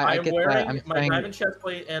 No, I am get wearing that. I'm my saying, diamond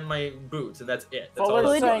chestplate and my boots, and that's it. That's all. Fuller's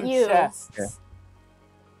I Could saying you- chests. Okay.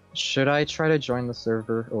 should I try to join the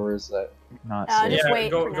server or is that not safe? just Yeah, wait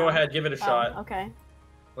go for go now. ahead, give it a shot. Okay.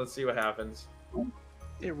 Let's see what happens.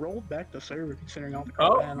 It rolled back the server considering all the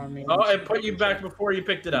Oh, crap on me. oh, it put you back before you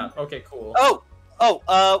picked it up. Okay, cool.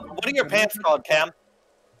 what are your pants called, Cam?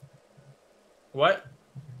 What?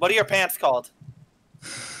 What are your pants called?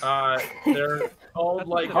 They're called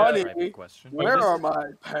like Honey, question. Where this- are my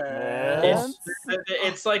pants?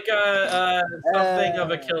 it's like something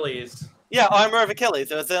of Achilles. Yeah, armor of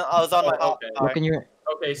Achilles. I was on my. Oh, okay. Look in your.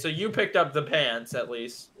 Okay, so you picked up the pants at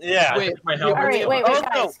least. Yeah. Wait, My you helmet. All right, wait,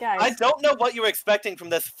 Also, guys. I don't know what you were expecting from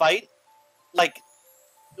this fight, like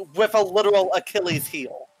with a literal Achilles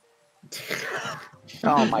heel.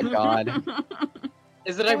 Oh my god.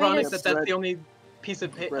 Is it Can we ironic just- that that's the only piece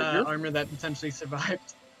of Brett, you're- armor that potentially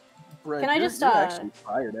survived? Brett, Can I you're- just, you're uh, actually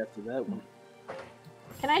fired after that one.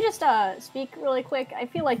 Can I just speak really quick? I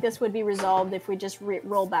feel like this would be resolved if we just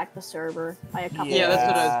roll back the server by a couple. Yeah, that's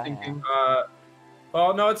what I Yeah. was thinking.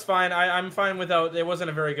 Well, no, it's fine. I'm fine without. It wasn't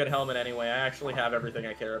a very good helmet anyway. I actually have everything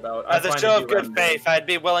I care about. I'm As a fine show to of do good round faith, I'd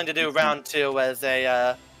be willing to do round 2 as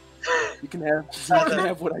a You can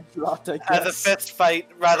have what I dropped, I as a guess. fist fight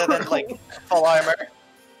rather than like full armor.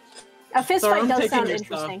 A fist So fight I'm does taking sound your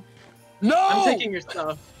interesting. No! I'm taking your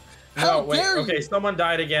stuff. How No, wait. dare Okay, you? someone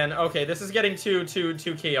died again. Okay, this is getting too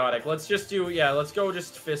chaotic. Let's just do. Yeah, let's go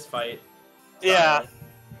just fist fight. Yeah.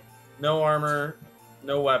 No armor,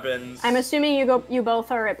 no weapons. I'm assuming you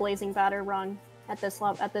both are at Blazing Batter run at this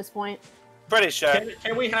point. Pretty sure.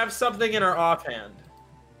 Can we have something in our offhand?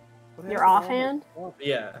 Your offhand?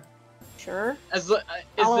 Yeah. Sure. I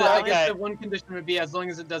guess the one condition would be as long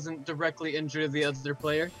as it doesn't directly injure the other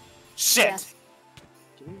player. Shit.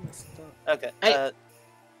 Yes. Okay. Hey.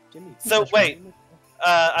 So wait.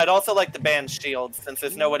 I'd also like the band shields since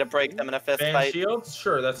there's no way to break them in a fist Band fight. shields?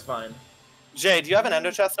 Sure, that's fine. Jay, do you have an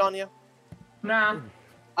ender chest on you? Nah.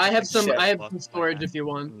 I have some. Shit. I have some storage if you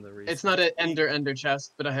want. It's not an ender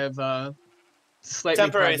chest, but I have slightly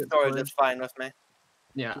Temporary private storage is fine with me.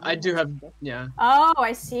 Yeah, I do have. Yeah. Oh,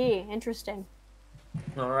 I see. Interesting.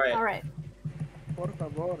 All right. All right.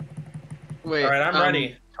 Wait. All right, I'm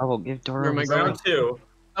ready. Oh, give Dora. Where am I going? Round 2.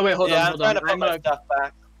 Oh wait, hold yeah, on, I'm hold trying on. to put my stuff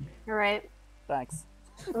back. All right. Thanks.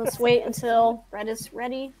 Let's wait until Red is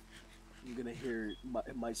ready. I'm gonna hear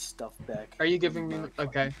my stuff back. Are you giving me?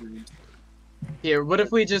 Okay. Here. What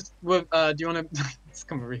if we just? Do you want to? Let's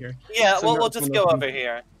come over here. Yeah, So well, no- we'll just no- go over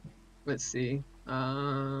here. Let's see.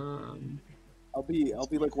 I'll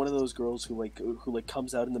be like one of those girls who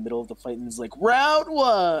comes out in the middle of the fight and is like, round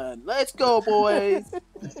 1, let's go, boys.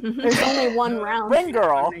 There's only one round. Ring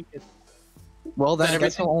girl. Well, then I guess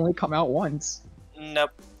everything? he'll only come out once.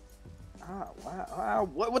 Nope. Wow,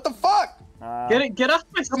 what the fuck? Get off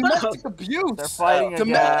my stuff. Domestic abuse. They're fighting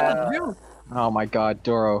Domestic again. abuse. Oh my god,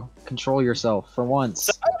 Doro, control yourself for once.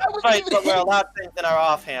 Right, but we're allowed things in our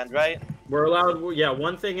offhand, right? We're allowed, yeah,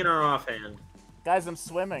 one thing in our offhand. Guys, I'm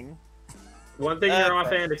swimming. One thing in our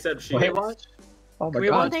offhand except shields. Wait, what? Oh my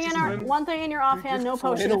god. One thing in your offhand, no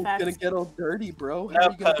potion effect. Gonna get all dirty, bro. How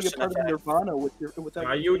are you gonna be a part of Nirvana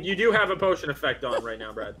without? You do have a potion effect on right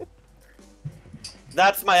now, Brad.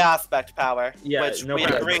 That's my aspect power, Yeah, which no we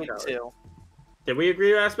aspect agreed power. to. Did we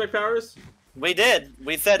agree to aspect powers? We did.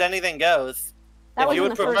 We said anything goes. That If was you in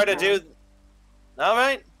would the prefer first to do, all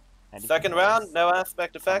right. Second round, no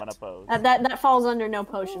aspect effect. That falls under no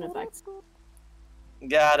potion effects.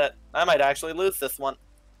 Got it. I might actually lose this one.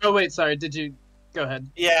 Oh wait, sorry. Did you? Go ahead.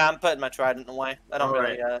 Yeah, I'm putting my trident away. I don't All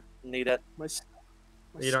really need it.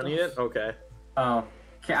 You don't need it? Okay. Oh,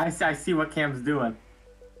 I see what Cam's doing.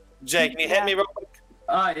 Jay, can you hit me real quick?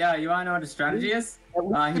 Yeah. You wanna know what his strategy is?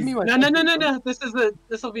 No.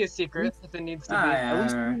 This will be a secret if it needs to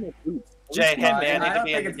be. Jay, hit me. I need to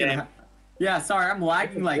be in the game. Yeah, sorry, I'm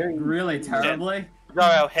lagging like really terribly.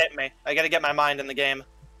 Roro, hit me. I gotta get my mind in the game.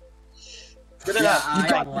 Good enough.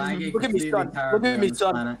 Look at me, son. Look at me,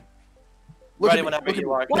 son. Ready whenever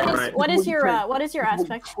you are. What is your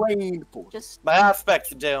aspect? Just my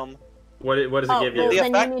aspect's doom. What does it give you? The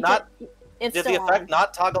effect not. It's Does the effect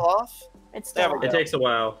not toggle off? It's still on. It takes a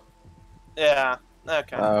while. Yeah.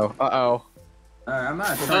 Okay. Uh-oh. I'm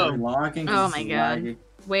not logging. Oh my god.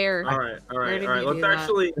 Where? All right. Where did you Let's do that?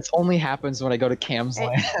 actually. This only happens when I go to Cam's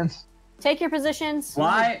land. Take your positions.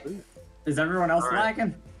 Why? Is everyone else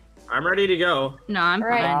lagging? I'm ready to go. No, I'm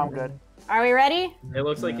Alright. fine. I'm good. Are we ready? It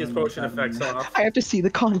looks like his potion effect's off. I have to see the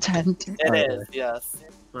content. It is, yes.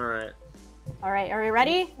 All right. All right. Are we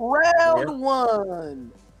ready? Round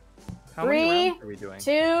one. How many 3, rounds are we doing?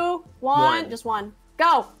 2, 1. Just one.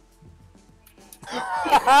 Go.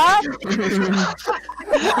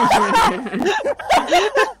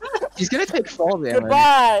 He's gonna take fall damage.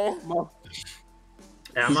 Goodbye.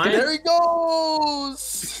 Am I? There he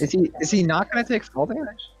goes. Is he not gonna take fall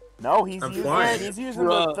damage? No, he's I'm using flying.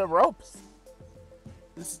 the ropes.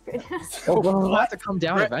 We'll have to come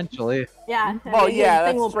down eventually. Yeah. Well, yeah, the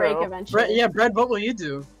thing will that's break true. eventually. Brad, what will you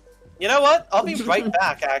do? You know what? I'll be right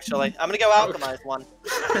back, actually. I'm gonna go alchemize one.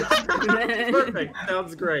 Perfect.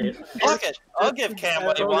 Sounds great. Fuck it. I'll give Cam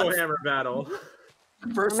what he wants. Hammer battle.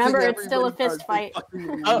 Remember, it's still a fist fight.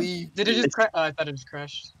 Oh, did it just crash? Oh, I thought it just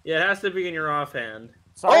crashed. Yeah, it has to be in your offhand.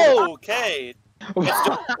 Okay.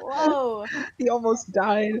 Whoa. He almost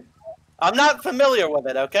died. I'm not familiar with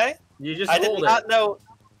it, okay? You just I did hold not it. know.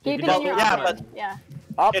 Keep it Well, in your yeah, offhand. Yeah.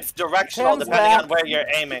 It's directional Cam's depending back. on where you're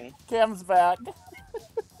aiming. Cam's back.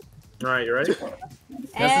 All right, you ready? This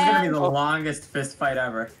is gonna be the longest fist fight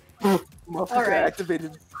ever. Motherfucker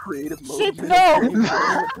activated creative mode. Shit, no!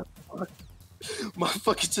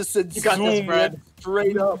 Motherfucker just said You got this, zoom Brad.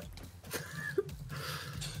 straight up.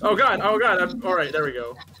 Oh god. All right, there we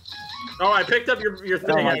go. Oh, I picked up your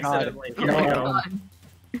thing my God. accidentally. Here we go.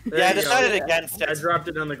 There Yeah, I you go. decided against I it. dropped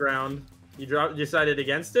it on the ground. You decided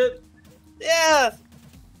against it? Yeah.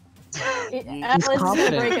 This is gonna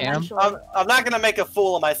confident, break Cam. eventually. I'm not gonna make a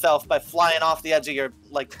fool of myself by flying off the edge of your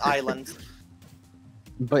island.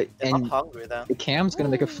 But I'm hungry though. Cam's gonna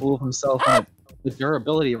make a fool of himself when the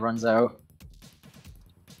durability runs out.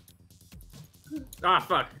 Ah,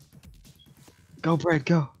 fuck. Go, Brad,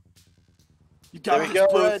 go. You got There we this,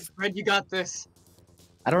 go. bud. Brad, you got this.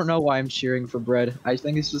 I don't know why I'm cheering for Bread. I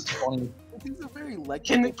think it's just funny. These are very like.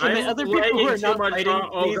 Can the I'm other people who are lagging too not much. fighting,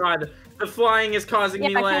 Oh please? god, the flying is causing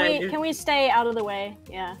me Yeah, lag. can we stay out of the way?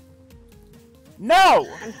 Yeah. No!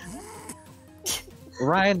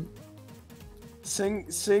 Ryan, Sing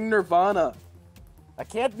Nirvana. I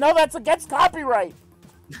can't. No, that's against copyright.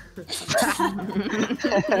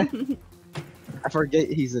 I forget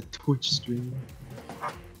he's a Twitch streamer.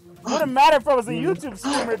 Wouldn't matter if I was a YouTube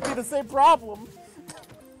streamer. It'd be the same problem.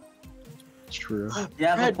 True.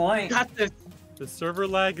 Yeah, the Brad, point. got this. The server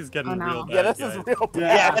lag is getting Oh, no. real bad. Yeah, this guys. is real bad.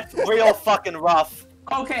 Yeah, it's real fucking rough.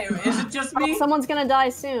 Okay, is it just Oh, me? someone's gonna die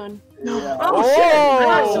soon. Yeah. Oh,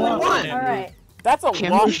 All right. That's a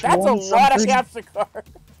Can lot. we That's a show lot of something? capture cards.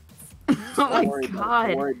 Oh my Don't worry about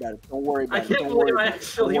it. god. Don't worry about it. Don't worry about I it. can't Don't believe worry I about it.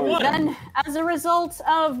 actually Don't worry won. about it. Then, as a result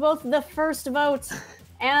of both the first vote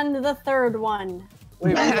and the third one,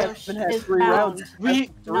 Wait, we Minestuck haven't had is 3 bound. rounds. We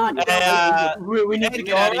Not we need to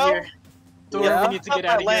get out of here. Dora, Yeah? we need to Up get my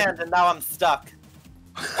out of here. land and now I'm stuck.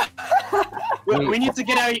 We need to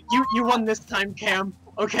get out. You won this time, Cam.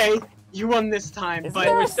 Okay, you won this time. Is But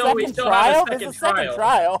there a still second have a trial? second There's a second trial.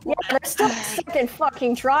 trial. Yeah, there's still a second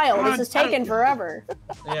fucking trial. This is taking forever.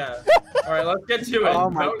 Yeah. All right, let's get to it. Oh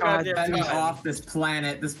my Vote God, goddamn Get me time. off this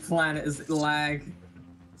planet. This planet is lag.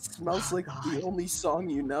 Smells like the only song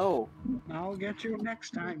you know. I'll get you next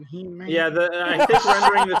time, He-Man. Yeah, I think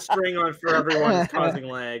rendering the string on for everyone is causing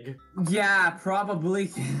lag. Yeah,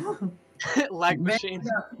 probably. Lag machine.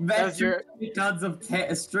 That's your tons of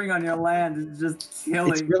string on your land is just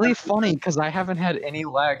killing. It's really funny because I haven't had any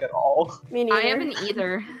lag at all. Me neither. I haven't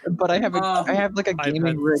either. But I have I have like a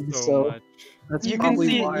gaming rig, so that's you can probably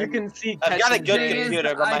see why. you can see. I've got a catching good days.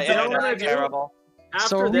 computer, but my internet's terrible.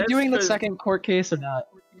 So are we doing the second court case or not?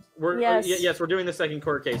 Yes, we're doing the second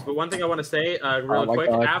court case. But one thing I want to say real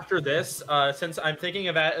quick, after this, since I'm thinking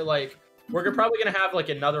of it, like, we're probably going to have, like,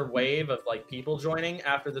 another wave of, like, people joining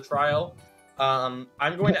after the trial. I'm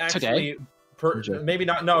going to actually... maybe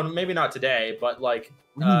not today, but, like,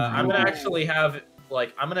 I'm going to actually have,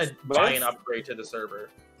 like, I'm going to buy an upgrade to the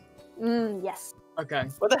server. Yes. Okay.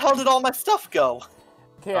 Where the hell did all my stuff go?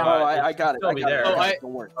 Okay, I got it.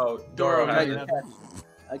 Doro.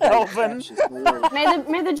 Elvin.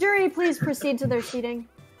 May the jury please proceed to their seating.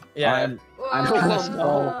 Yeah. I'm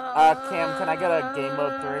Cam, can I get a game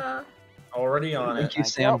mode 3? Already on it. Thank you,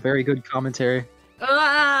 Sam. Very good commentary. All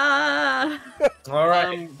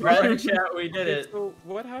right, chat, we did it. So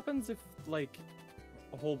what happens if, like,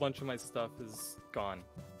 a whole bunch of my stuff is gone?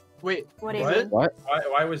 Wait, what? Is what?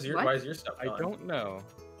 Why is your stuff gone? I don't know.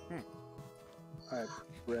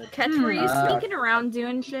 Catch, were you sneaking around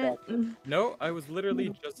doing shit? No, I was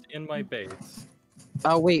literally just in my base.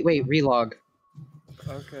 Oh, wait, relog.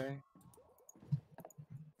 Okay.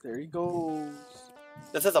 There he goes.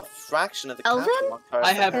 This is a fraction of the Elvin?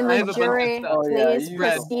 I have Can a the jury please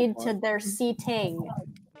Red. proceed to their seating?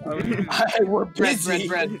 We're busy.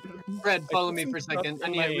 Red, follow me for a second.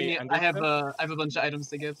 I have a bunch of items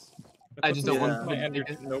to give. I just don't want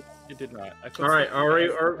to. Nope, you did not. All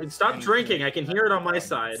right, stop drinking. I can hear it on my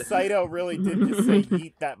side. Saito really did just say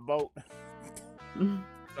eat that boat.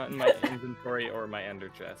 It's not in my inventory or my ender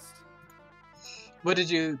chest. What did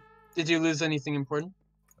you lose anything important?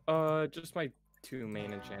 Just my 2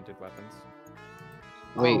 main enchanted weapons.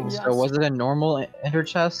 Wait, so was it a normal ender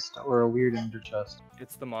chest or a weird ender chest?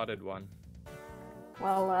 It's the modded one.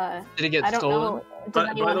 Well, did it get I don't stolen? know. Does By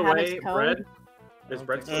anyone the have way, its code? Bread, is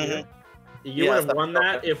Bread still here? You would have won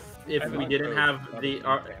that if we didn't have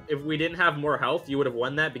if we didn't have more health. You would have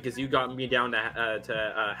won that because you got me down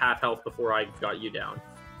to half health before I got you down.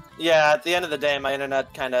 Yeah, at the end of the day, my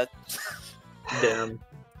internet kind of. Damn.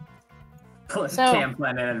 Cam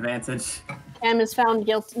playing an advantage. Cam is found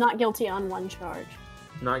not guilty on 1 charge.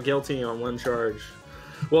 Not guilty on 1 charge.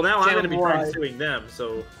 Well, now I'm going to be suing them.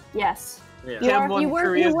 So. Yes. Yeah. You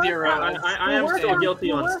were I am still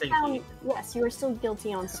guilty on Stinky. Yes, you are still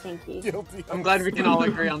guilty on Stinky. I'm glad we can all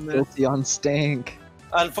agree on this. Guilty on Stink.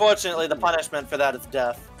 Unfortunately, the punishment for that is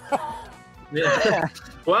death. Yeah.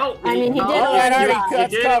 Well, I mean, he did I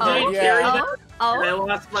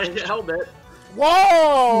lost my helmet.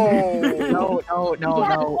 Whoa! No.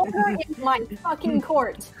 In my fucking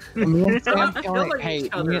court. Me and Sam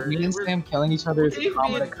killing each other is a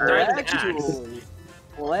common occurrence.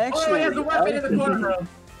 Well, actually, he has a weapon in the courtroom.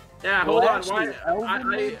 Yeah, hold on. Why? Elvin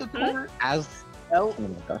made the court.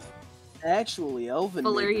 Actually, Elvin.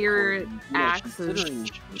 Fuller, your axe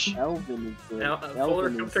is. Elvin is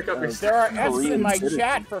Fuller, come pick up your. There are F's in my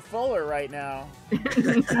chat for Fuller right now.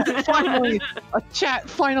 Finally, a chat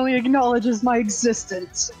finally acknowledges my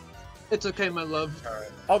existence. It's okay, my love.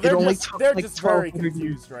 Oh, they're just very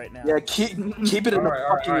confused right now. Yeah, keep it in the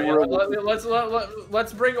fucking room.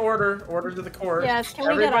 Let's bring order to the court. Yes,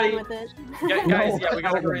 can we get on with it? Guys, we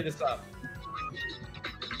gotta hurry this up.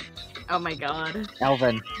 Oh my god.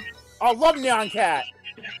 Elvin. I love Neon Cat.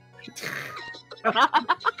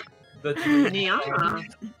 Neon.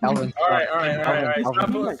 Elvin. All right. Stop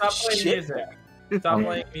playing music. Stop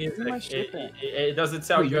playing music. It doesn't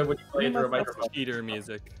sound good when you play it through a microphone. Cheater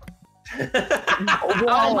music.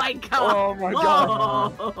 Oh my god! Oh my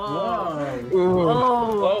god!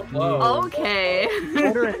 Whoa. Okay.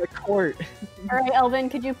 Order in the court. Alright, Elvin,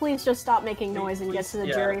 could you please just stop making noise and get to the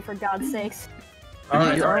jury, for God's sakes?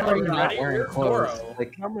 You're already not wearing clothes.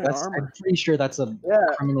 Like, I'm pretty sure that's a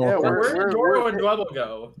criminal offense. Where did Doro and Dwebble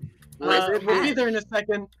go? We'll be there in a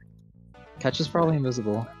second. Catch is probably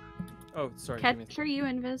invisible. Oh, sorry. Catch, are you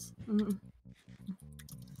invis?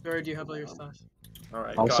 Doro, do you have all your stuff? All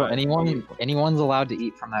right. Also, anyone's allowed to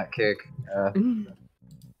eat from that cake.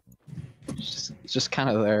 It's just kind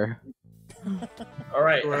of there. All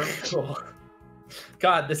right. Cool.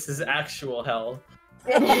 God, this is actual hell.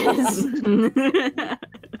 It is.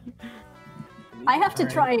 I have to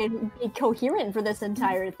try and be coherent for this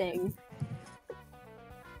entire thing.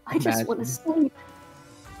 I just want to sleep.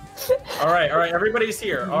 All right. Everybody's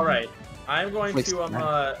here. All right. I'm going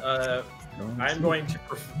to I'm going to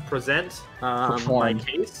present my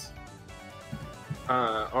case.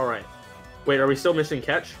 All right. Wait, are we still missing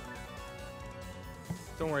Catch?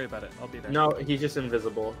 Don't worry about it. I'll be there. No, he's just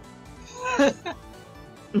invisible.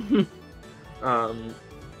 All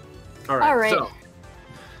right. So,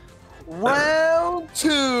 round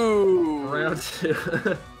two. Round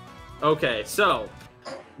two. Okay, so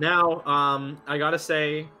now I gotta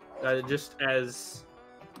say, just as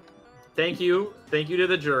thank you to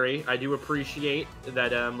the jury. I do appreciate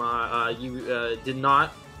that you did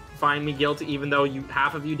not find me guilty, even though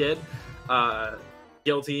half of you did.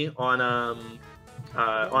 Guilty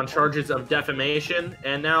on charges of defamation,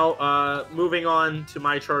 and now moving on to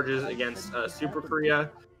my charges against Super Korea.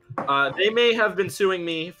 They may have been suing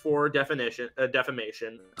me for defamation.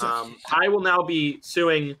 I will now be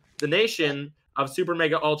suing the nation of Super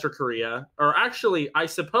Mega Ultra Korea, or actually, I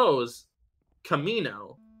suppose,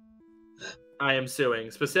 Kamino. I am suing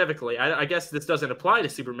specifically. I guess this doesn't apply to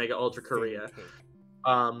Super Mega Ultra Korea.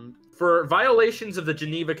 For violations of the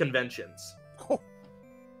Geneva Conventions.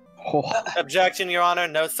 Objection, Your Honor.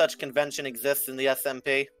 No such convention exists in the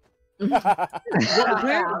SMP.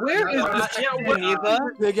 Where is this Geneva?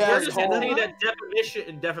 Big Where ass does it hole. say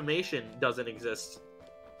that defamation doesn't exist?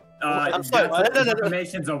 I'm sorry.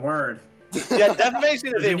 Defamation's a word. Yeah,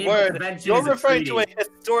 defamation is a Geneva word. Convention You're is a referring to a treaty.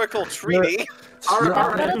 historical treaty. All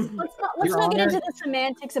right. Let's not get into the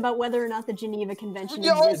semantics about whether or not the Geneva Convention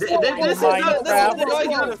Yo, exists. this is not At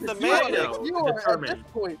this determine.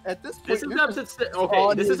 point, This is you're up just to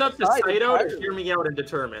on This is up to his side Saito to entirely. hear me out and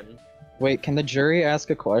determine. Wait, can the jury ask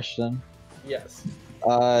a question? Yes.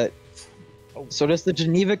 So does the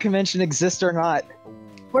Geneva Convention exist or not?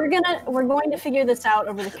 We're going to figure this out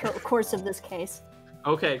over the course of this case.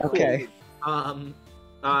 Okay. Cool. Okay.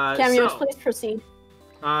 Cameos, please proceed.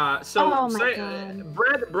 Oh my God.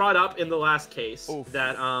 Brad brought up in the last case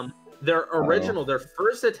that their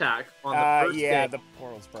first attack on the first yeah, day. the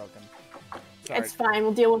portal's broken. Sorry. It's fine.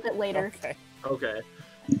 We'll deal with it later. Okay. Okay.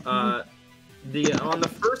 On the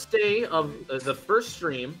first day of the first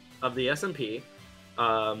stream of the SMP,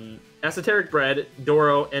 Esoteric Bread,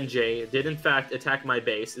 Doro, and Jay did in fact attack my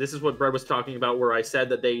base. This is what Bread was talking about, where I said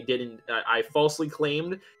that they didn't. I falsely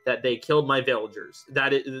claimed that they killed my villagers.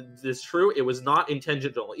 That is true. It was not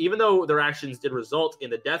intentional, even though their actions did result in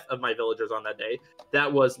the death of my villagers on that day.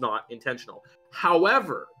 That was not intentional.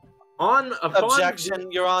 However,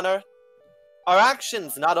 Objection, Your Honor. Our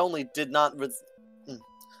actions not only did not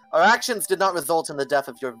our actions did not result in the death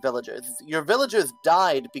of your villagers. Your villagers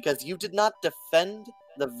died because you did not defend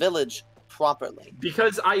the village properly.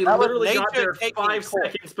 Because I That was literally got nature there taking 5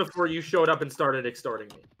 court. seconds before you showed up and started extorting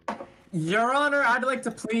me. Your Honor, I'd like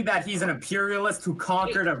to plead that he's an imperialist who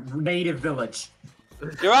conquered a native village.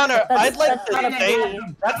 Your Honor, I'd like to that's not a say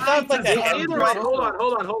problem. that sounds like a Either way, hold on.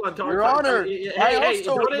 Your Honor, Hey, I also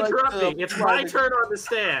don't would like interrupt to me. It's try my to- turn on the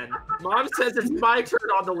stand. Mom says it's my turn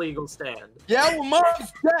on the legal stand. Yeah, well,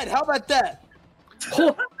 Mom's dead. How about that?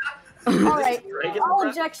 All right. Reagan All breath?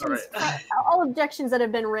 objections. All All objections that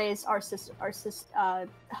have been raised are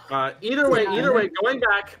Either way, going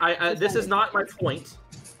back, this is not my point.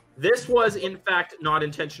 This was in fact not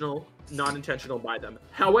intentional by them.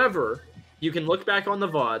 However, you can look back on the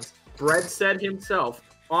VODs. Bread said himself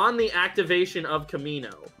on the activation of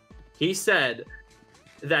Kamino, he said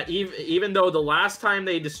that even though the last time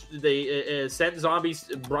they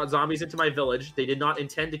brought zombies into my village, they did not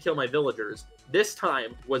intend to kill my villagers. This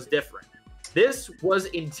time was different. This was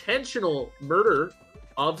intentional murder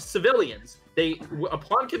of civilians.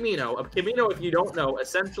 Upon Kamino, if you don't know,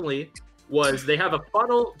 essentially they have a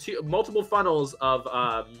funnel to multiple funnels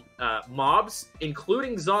of mobs,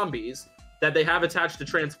 including zombies, that they have attached to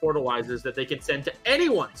transportalizers that they can send to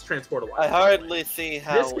anyone's transportalizer. I hardly see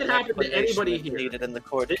how This can happen to anybody explanation is here. needed in the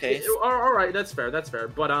court case. All right, that's fair.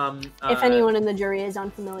 But if anyone in the jury is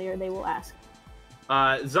unfamiliar, they will ask.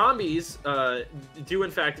 Zombies do in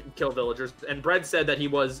fact kill villagers, and Bread said that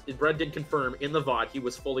Bread did confirm in the VOD he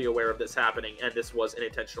was fully aware of this happening, and this was an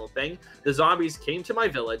intentional thing. The zombies came to my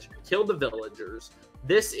village, killed the villagers.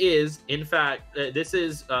 This is, in fact,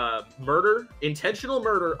 murder, intentional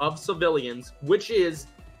murder of civilians, which is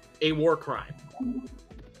a war crime.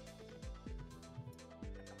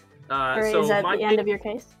 Is that the end of your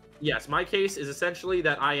case? Yes, my case is essentially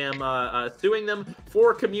that I am suing them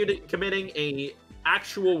for committing a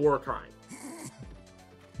actual war crime.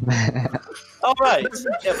 All right,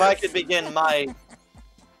 if I could begin my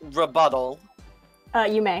rebuttal.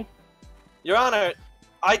 You may. Your Honor,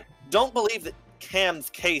 I don't believe that Cam's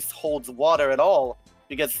case holds water at all,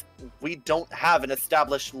 because we don't have an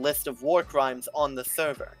established list of war crimes on the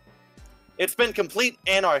server. It's been complete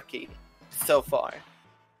anarchy so far.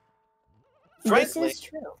 Frankly, This is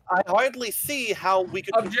true. I hardly see how we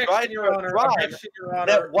could Objection, prescribe Your for a Honor. crime Objection, Your Honor.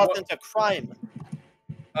 that wasn't a crime.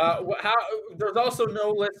 There's also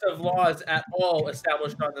no list of laws at all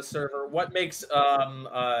established on the server. What makes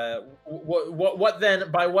what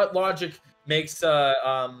then, by what logic makes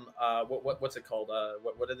what's it called?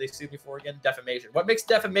 What did they sue me for again? Defamation. What makes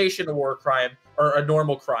defamation a war crime or a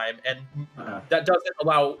normal crime, and that doesn't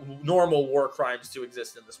allow normal war crimes to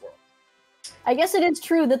exist in this world? I guess it is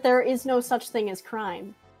true that there is no such thing as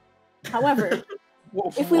crime. However,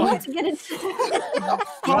 if we want to get into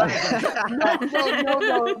no.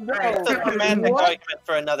 It's a romantic argument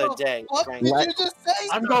for another day. What did you just say?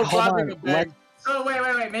 I'm going grabbing a bag. Oh,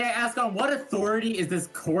 wait. May I ask on what authority is this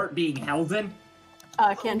court being held in?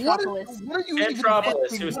 Cantropolis. What are you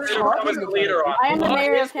Cantropolis, who's the leader on. I am the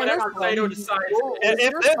mayor of Cantropolis.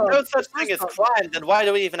 If there's no such thing as crime, then why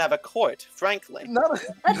do we even have a court, frankly?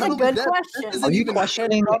 That's a good question. Are you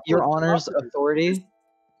questioning Your Honor's authority?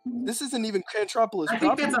 This isn't even Cantropolis. I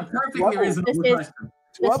think that's a perfectly reasonable question.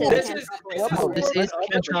 This is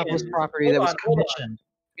Cantropolis property that was commissioned.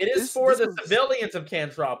 It is for the civilians of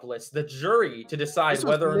Cantropolis, the jury, to decide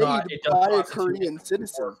whether or not it does by a constitute Korean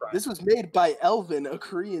citizen. This was made by Elvin, a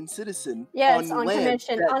Korean citizen. Yes, on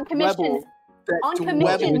commission. land On commission. On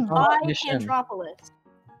commission by Cantropolis.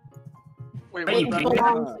 Wait, it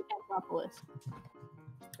belongs to Cantropolis.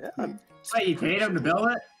 Wait, you paid him to build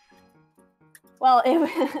it? Well,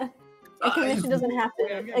 a commission doesn't have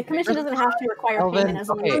to. A commission doesn't have to require payment as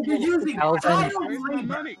a You're using Where's my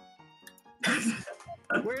money?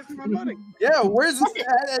 Where's my money? Yeah, where's this?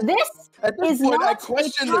 This At this is point, not I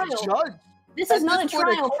question a the trial. judge. This is not a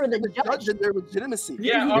trial for the judge. And their legitimacy.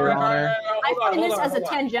 Yeah, Your Honor. I find this as a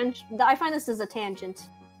tangent. I find this as a tangent,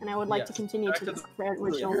 and I would like to continue to the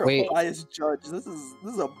original. You're a biased judge. This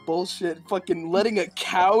is a bullshit. Fucking letting a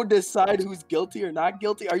cow decide who's guilty or not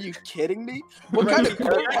guilty. Are you kidding me? What kind of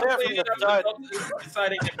deciding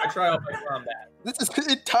if my trial is on that? This is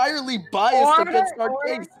entirely biased against our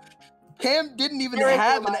case. Cam didn't even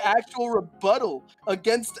have an actual rebuttal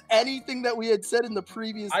against anything that we had said in the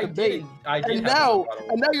previous debate. And now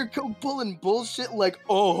you're pulling bullshit like,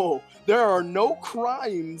 oh, there are no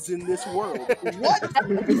crimes in this world. What are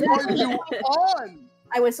you on?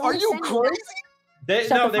 Are you crazy? They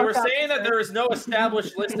were saying that there is no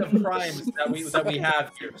established list of crimes that we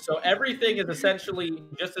have here. So everything is essentially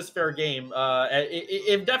just as fair game.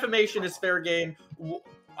 If defamation is fair game,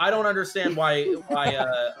 I don't understand why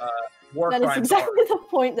war that crimes is exactly the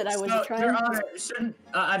point that I was trying Your to Honor,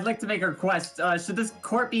 I'd like to make a request. Should this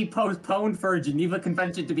court be postponed for a Geneva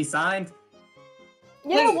Convention to be signed?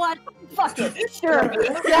 You know what? Fuck it. Sure.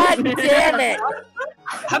 God damn it!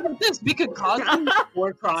 How about this? We could cause some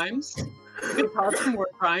war crimes. We could cause some war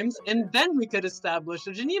crimes, and then we could establish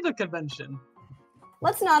a Geneva Convention.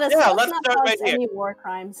 Let's not let's cause start right here. any war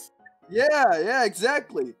crimes. Yeah,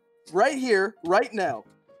 exactly. Right here, right now.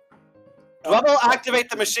 Rebel, activate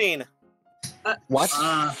the machine. What?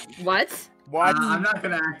 What? I'm not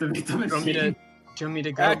gonna activate the machine. Do you want me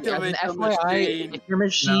to go? Activate As the an FYI, machine. if your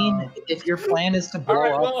machine, if your plan is to blow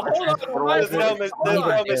Alright, up, well, hold on, There's no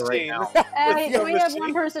machine. Hey, can we have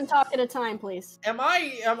one person talk at a time, please? Am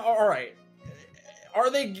all right?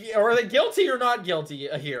 Are they guilty or not guilty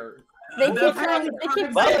here? They keep trying.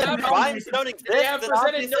 Well, if crimes don't exist, They have then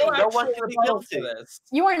presented obviously no no one actual can be rebuttal guilty. to this.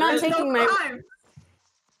 You are not There's taking no my. crime.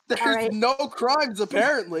 There's Alright. no crimes,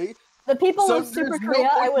 apparently. The people So of Super there's no Korea,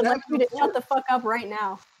 I point would in like you having to a shut the fuck up right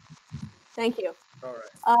now. Thank you. All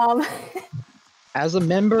right. as a You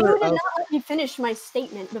member did of not let me finish my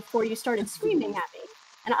statement before you started screaming at me,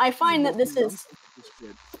 and I find that this is.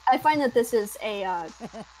 I find that this is a.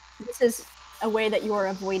 This is a way that you are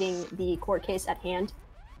avoiding the court case at hand.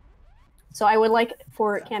 So I would like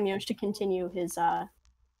for Camiosh to continue his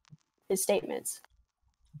statements.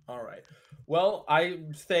 All right. Well, I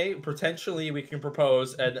say potentially we can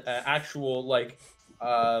propose an actual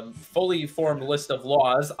fully formed list of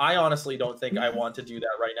laws. I honestly don't think I want to do that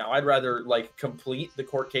right now. I'd rather complete the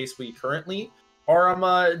court case we currently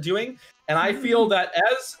are doing, and I feel that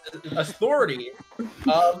as authority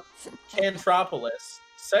of Cantropolis,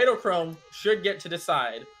 Cytochrome should get to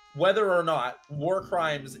decide whether or not war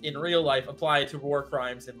crimes in real life apply to war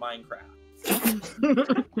crimes in Minecraft.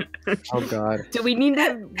 oh god. Do we need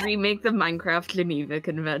to remake the Minecraft Geneva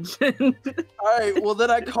Convention? Alright, well then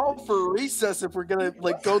I call for recess if we're gonna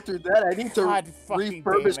go through that. I need to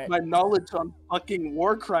refurbish my knowledge on fucking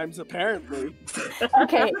war crimes, apparently.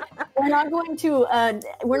 Okay, we're not going to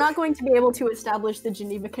be able to establish the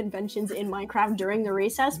Geneva Conventions in Minecraft during the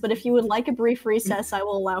recess, but if you would like a brief recess, I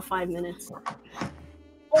will allow 5 minutes.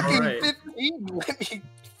 Fucking Alright. 15, let me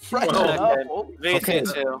freshen Well, up.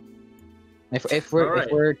 VC2. If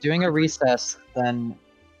we're doing a recess, then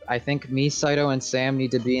I think me, Saito, and Sam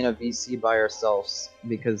need to be in a VC by ourselves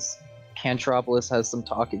because Cantropolis has some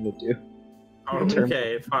talking to do.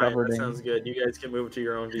 Okay, fine. That sounds good. You guys can move to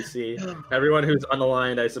your own VC. Everyone who's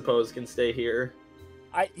unaligned, I suppose, can stay here.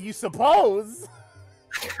 You suppose?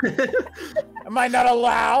 Am I not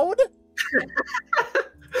allowed?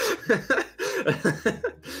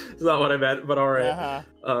 It's not what I meant, but all right.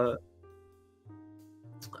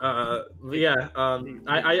 Yeah.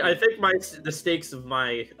 I think the stakes of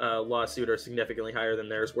my lawsuit are significantly higher than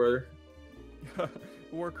theirs were.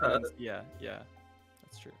 War crimes. Yeah,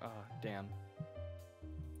 that's true. Ah, damn.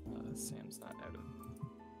 Sam's not out of.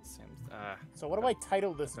 Sam's. So what do I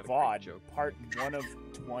title this VOD? Part 1 of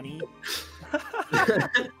 20.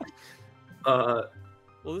 Well,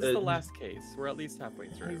 this is the last case. We're at least halfway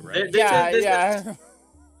through, right? Yeah.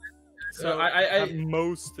 So at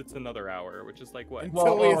most it's another hour, which is like what?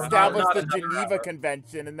 Until we establish the Geneva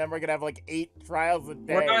Convention, and then we're gonna have like 8 trials a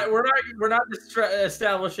day. We're not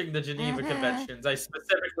establishing the Geneva Conventions. I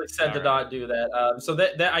specifically said to not do that. So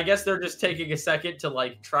that I guess they're just taking a second to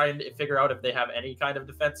like try and figure out if they have any kind of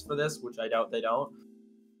defense for this, which I doubt they don't.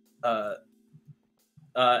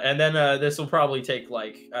 And then this will probably take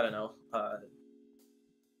like I don't know.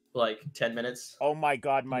 Like 10 minutes. Oh my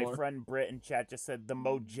god, my friend Britt in chat just said the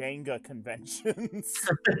Mojanga conventions.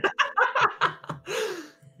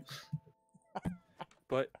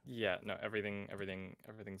 But yeah, no,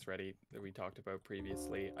 everything's ready that we talked about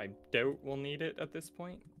previously. I doubt we'll need it at this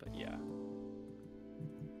point, but yeah.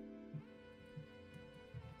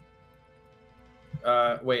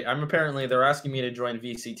 Wait, they're asking me to join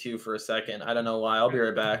VC2 for a second. I don't know why. I'll be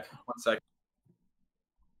right back. 1 second.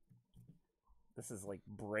 This is like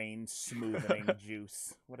brain smoothing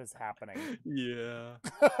juice. What is happening? Yeah.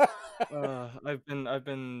 I've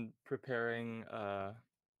been preparing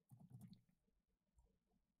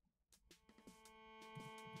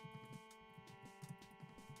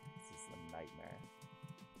This is a nightmare.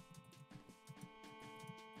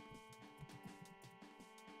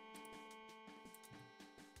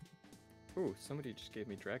 Ooh, somebody just gave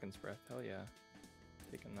me Dragon's Breath. Hell yeah.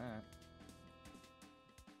 Taking that.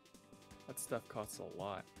 That stuff costs a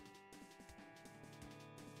lot.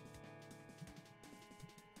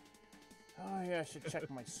 Oh yeah, I should check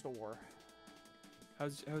my store.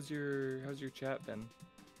 How's your chat been?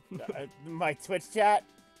 My Twitch chat?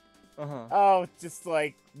 Uh-huh. Oh, just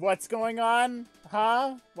like, what's going on?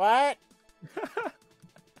 Huh? What?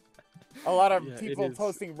 A lot of people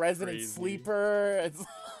posting Resident Sleeper. It's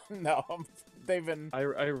no, they've been. I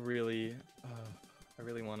really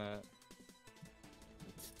wanna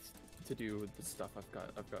to do the stuff I've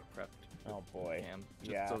got prepped. Oh boy. Cam,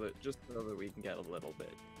 just so that we can get a little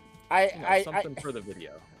bit. Something for the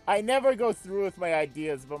video. I never go through with my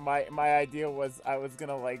ideas, but my idea was I was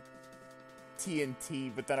gonna like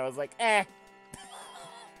TNT, but then I was like, eh.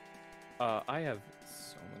 I've got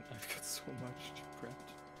so much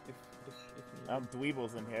prepped. If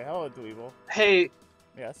Dweeble's in here. Hello, Dweeble. Hey.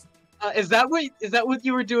 Yes. Is that what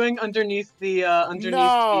you were doing underneath the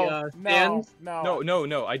stand?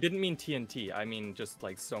 No. I didn't mean TNT. I mean just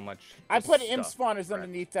like so much. I put imp spawners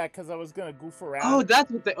underneath that because I was gonna goof around. Oh, that's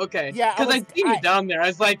what they. Okay. Yeah. Because I seen you down there. I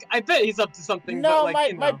was like, I bet he's up to something. No, but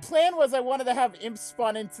like, my plan was I wanted to have imp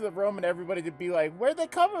spawn into the room and everybody to be like, "Where'd they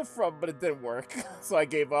coming from?" But it didn't work, so I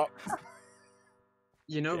gave up.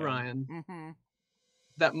 You know, Ryan. Mm-hmm.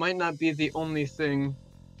 That might not be the only thing.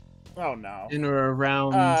 Oh no. In or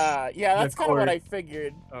around. Yeah, that's kind of what I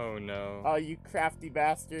figured. Oh no. Oh, you crafty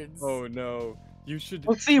bastards. Oh no. You should.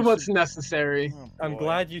 We'll see what's necessary. Oh, I'm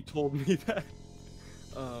glad you told me that.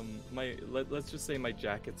 Let's just say my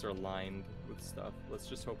jackets are lined with stuff. Let's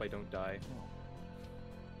just hope I don't die.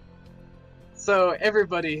 So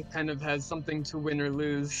everybody kind of has something to win or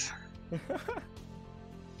lose.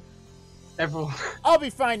 Everyone. I'll be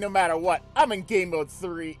fine no matter what. I'm in game mode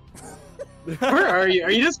 3. Where are you? Are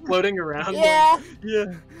you just floating around? Yeah.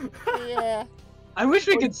 Yeah. I wish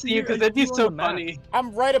we could see you because that'd be so funny.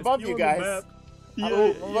 I'm right above you guys.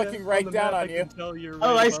 I'm looking right down on you.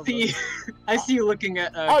 Oh, I see. I see you looking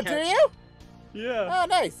at. Oh, do you? Yeah. Oh,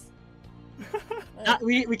 nice.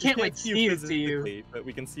 We can't like see you, but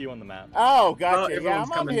we can see you on the map. Oh, gotcha. Yeah,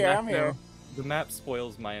 I'm here. I'm here. The map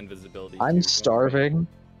spoils my invisibility. I'm starving.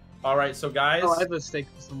 All right, so guys. Oh, I have a steak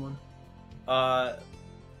for someone.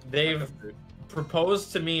 They've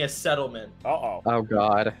proposed to me a settlement. Uh-oh. Oh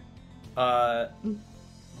god.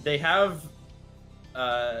 They have.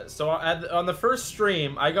 So on the first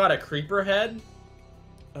stream, I got a creeper head.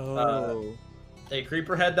 Oh. a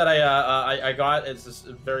creeper head that I got. It's this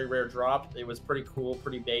very rare drop. It was pretty cool,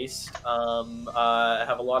 pretty base. I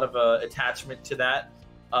have a lot of attachment to that.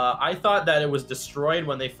 I thought that it was destroyed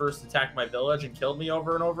when they first attacked my village and killed me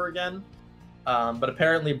over and over again. But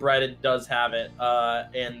apparently Brett does have it. But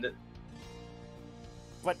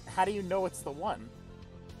how do you know it's the one?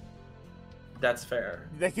 That's fair.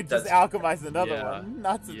 They could just alchemize another one,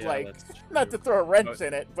 not to not to throw a wrench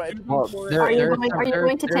in it. But are you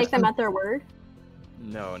going to take them at their word?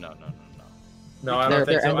 No. No, I don't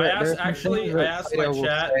think so. I asked my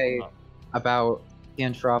chat about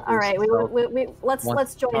Anthropos. All right,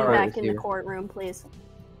 let's join back in the courtroom, please.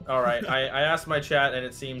 All right, I asked my chat, and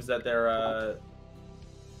it seems that they're.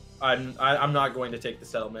 I'm not going to take the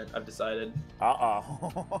settlement. I've decided.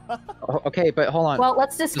 Okay, but hold on. Well,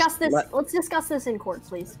 let's discuss this. Let's discuss this in court,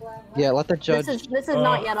 please. Yeah, let the judge. This is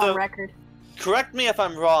not yet on record. Correct me if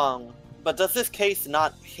I'm wrong, but does this case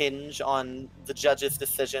not hinge on the judge's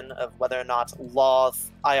decision of whether or not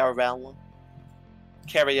laws IRL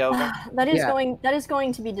carry over? That is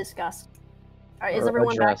going to be discussed. All right, is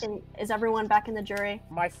everyone back in? Is everyone back in the jury?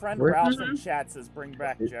 My friend Ralph in chat says, "Bring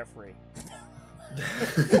back Jeffrey."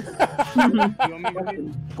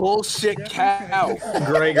 Bullshit cow.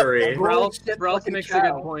 Gregory. Ralph makes a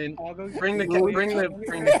good point. Bring the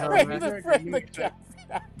cow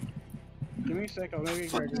back. Give me a sec. I'll go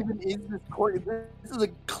get Gregory. This is a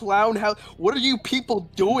clown house. What are you people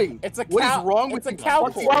doing? It's a cow. What is wrong with a cow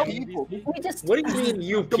people? What do you mean,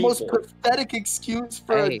 you the people? most pathetic excuse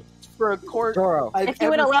for a court. Doro. If you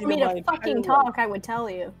would allow me to fucking talk, I would tell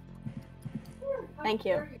you. Thank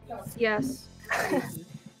you. Yes.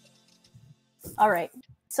 All right.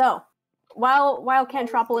 So, while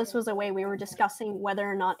Cantropolis was away, we were discussing whether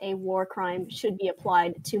or not a war crime should be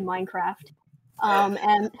applied to Minecraft,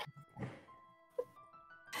 and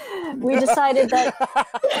we decided that.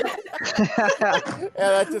 Yeah,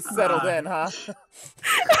 that just settled in, huh?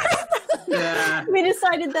 Yeah. We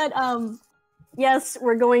decided that yes,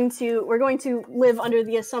 we're going to live under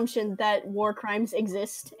the assumption that war crimes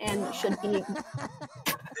exist and should be.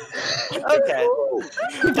 Okay.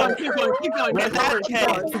 Keep going.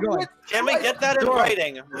 Can we get that in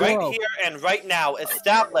writing right here and right now,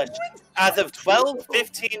 established as of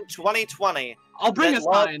 12/15/2020? I'll bring a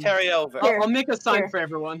sign. Carry over. I'll make a sign for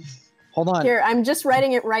everyone. Hold on. Here, I'm just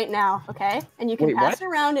writing it right now, okay? And you can pass it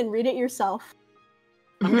around and read it yourself.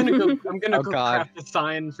 I'm gonna go craft a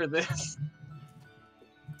sign for this.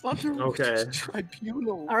 Okay.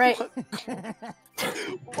 Tribunal. All right. What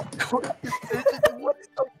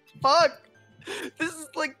the fuck? This is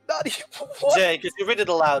like not even. What? Jay, could you read it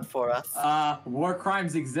aloud for us? War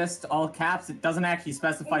crimes exist, all caps. It doesn't actually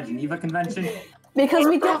specify Geneva Convention. Because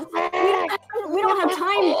we don't have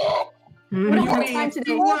time. We don't have time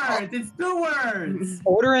today. It's 2 words.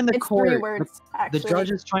 Order in the It's court. 3 words, The judge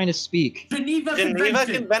is trying to speak. Geneva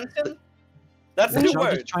Convention? That's The 2 judge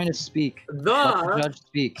words. is trying to speak. Let The the judge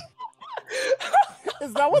speak.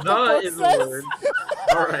 Is that what the book is says? a word.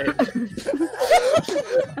 All right.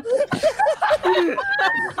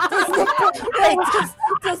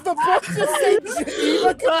 Does the book just say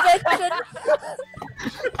Geneva Convention?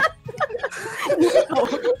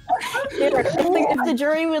 If the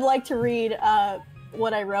jury would like to read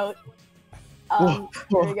what I wrote, here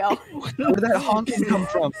you go. Where did that honking come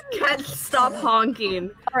from? Can't stop honking.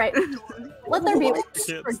 All right, let there be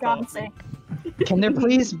for God's sake. Can there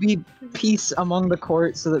please be peace among the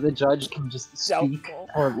court so that the judge can just speak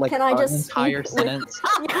or like Can I an just entire speak with- sentence?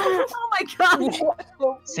 Oh my god.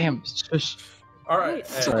 Sam, shush. All right.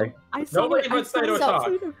 Sorry. I saw Nobody it. but Saito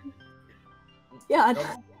talk. Yeah.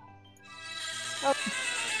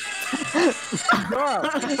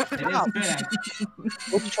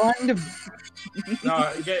 We're trying to.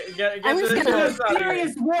 No, get I'm just gonna.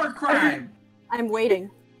 Serious war crime. I'm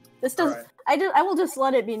waiting. This does. Alright. I will just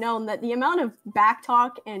let it be known that the amount of back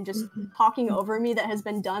talk and just talking over me that has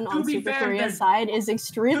been done on be Super fair, Korea's there's- side is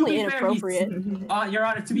extremely To be fair, inappropriate. Your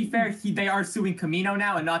Honor, to be fair, they are suing Camino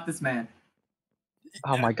now and not this man.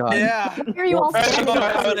 Oh my god. Yeah. Here you all First of standing all,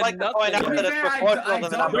 up. I would like to point out that it's proportional to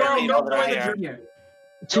the number of people that are here.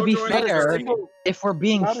 To be Don't join fair, us. if we're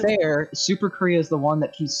being fair, Super Korea is the one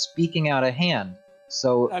that keeps speaking out of hand.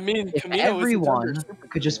 So I mean, if Camino everyone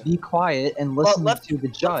could just be quiet and listen to the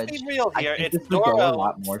judge, Let's be real here. I think It's this would go a Doro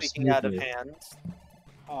lot more speaking out of smoothly. hand.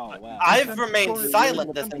 Oh wow. I've remained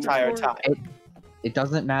silent this entire time. It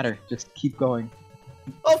doesn't matter. Just keep going.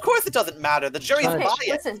 Well, of course it doesn't matter. The jury's Judge.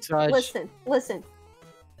 biased. Listen, listen.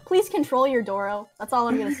 Please control your Doro. That's all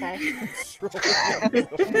I'm gonna say. I'm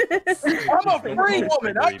a free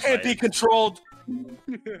woman. I can't be controlled.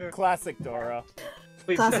 Classic Dora.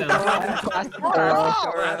 Please Classic sit down.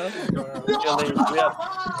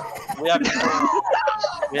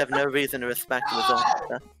 We have no reason to respect the result.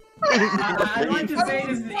 I'd like to say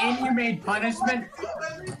this is inhumane punishment.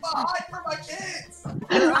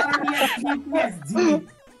 Your Honor, he has PTSD.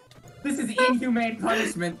 This is inhumane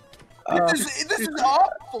punishment. This is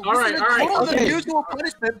awful. All right, all right. Total unusual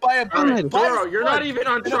punishment by a Doro, you're not even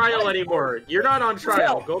on trial anymore. You're not on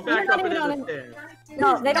trial. Go back up into the stand.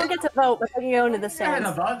 No, they don't get to vote, but they can go into the They're in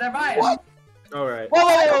stands. the vote, they're biased. All right.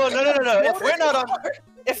 Whoa, no.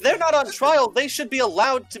 If they're not on trial, they should be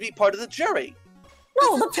allowed to be part of the jury.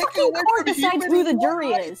 No, the fucking court decides who the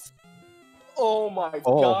jury is. Oh my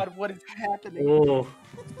god, what is happening? Oh.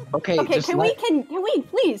 Okay, can we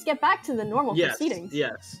please get back to the normal proceedings?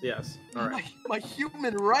 Yes. All right. My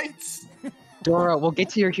human rights. Dora, we'll get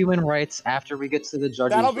to your human rights after we get to the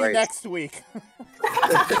judges' That'll be rights. next week.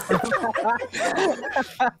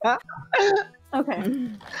 Okay.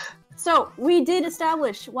 So we did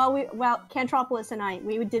establish while Cantropolis and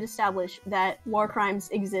we did establish that war crimes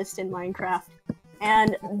exist in Minecraft,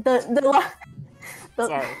 and the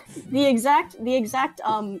exact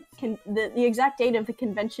date of the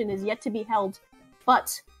convention is yet to be held,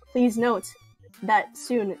 but please note that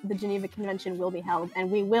soon the Geneva Convention will be held,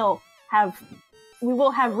 and we will have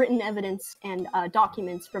written evidence and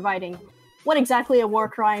documents providing what exactly a war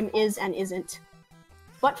crime is and isn't.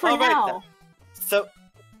 But for now, so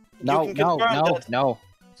no.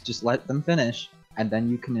 Just let them finish, and then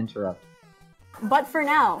you can interrupt. But for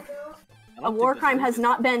now, a war crime has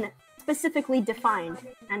not been specifically defined,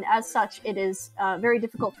 and as such, it is very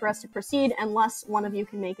difficult for us to proceed unless one of you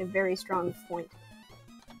can make a very strong point.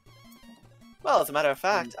 Well, as a matter of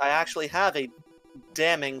fact, I actually have a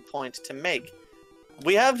damning point to make.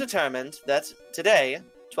 We have determined that today,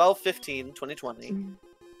 12/15/2020,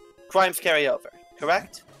 crimes carry over,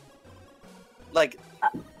 correct? Like,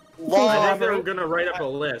 law... I think they're going to write up a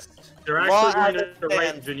list. They're actually going to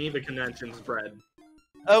write Geneva Conventions, Brad.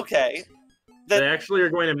 Okay. They actually are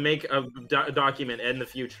going to make a document in the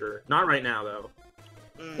future. Not right now, though.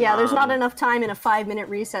 Yeah, there's not enough time in a 5-minute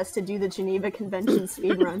recess to do the Geneva Convention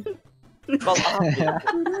speedrun.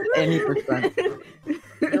 Any percent.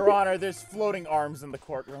 Your Honor, there's floating arms in the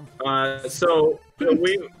courtroom.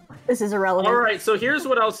 This is irrelevant. All right, so here's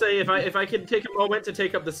what I'll say. If I could take a moment to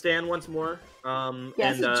take up the stand once more.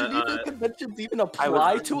 Yes, and, Geneva Conventions even I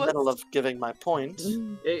apply was to in the us? middle of giving my point.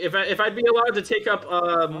 If I'd be allowed to take up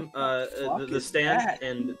the stand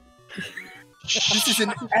and. This is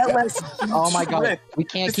an LSD Oh my god, trip. we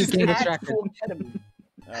can't This keep is getting an distracted. actual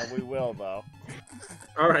We will, though.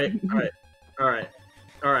 All right.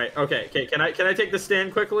 Okay. Can I take the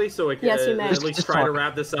stand quickly so we can Yes, you may. at least Just try to talk.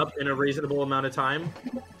 wrap this up in a reasonable amount of time?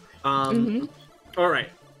 All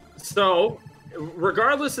right. So,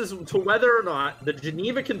 regardless as to whether or not the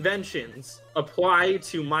Geneva Conventions apply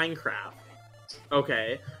to Minecraft,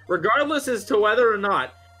 okay, regardless as to whether or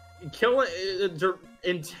not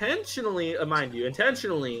intentionally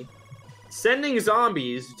sending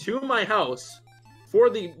zombies to my house for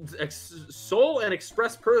the sole and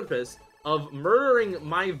express purpose of murdering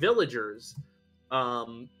my villagers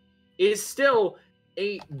is still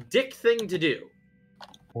a dick thing to do.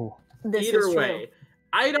 Either way,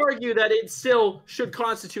 I'd argue that it still should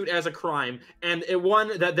constitute as a crime, and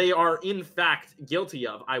one that they are in fact guilty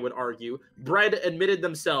of, I would argue. Bread admitted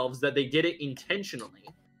themselves that they did it intentionally.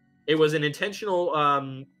 It was an intentional,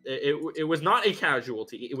 it was not a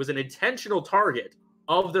casualty, it was an intentional target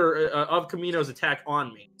of of Camino's attack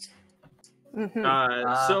on me. I've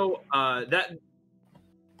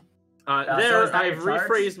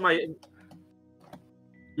rephrased my...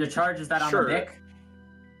 Your charge is that I'm a dick?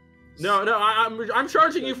 No, I'm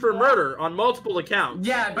charging you for murder on multiple accounts.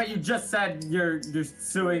 Yeah, but you just said you're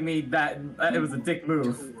suing me that it was a dick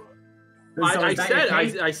move.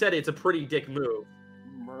 I said it's a pretty dick move.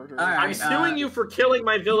 I'm suing you for killing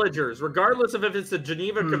my villagers, regardless of if it's a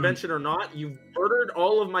Geneva Convention or not. You've murdered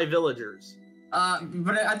all of my villagers.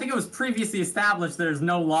 But I think it was previously established there's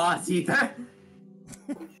no laws either.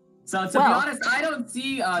 So to be honest, I don't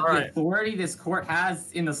see the authority this court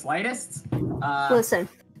has in the slightest. Listen,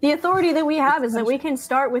 the authority that we have is that we can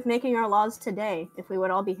start with making our laws today if we would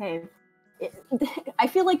all behave. I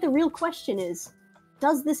feel like the real question is,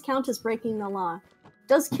 does this count as breaking the law?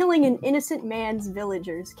 Does killing an innocent man's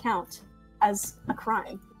villagers count as a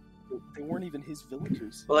crime? They weren't even his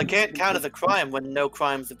villagers. Well, it can't count as a crime when no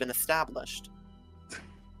crimes have been established.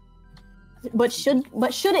 But should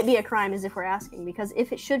it be a crime is if we're asking, because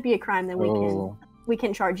if it should be a crime, then we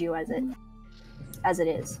can charge you as it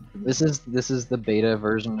is. This is the beta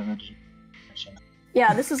version of it.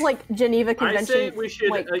 Yeah, this is like Geneva I Convention. say we should.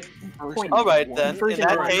 Like, All right, then. In version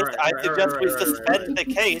that one. case, I Right, suggest we right. suspend the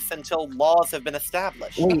case until laws have been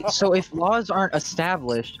established. Wait, so if laws aren't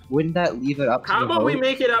established, wouldn't that leave it up to How the about we vote?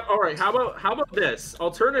 make it up? All right. How about this?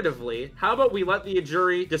 Alternatively, how about we let the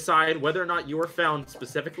jury decide whether or not you are found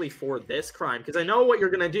specifically for this crime? Because I know what you're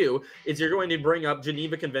going to do is you're going to bring up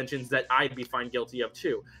Geneva Conventions that I'd be found guilty of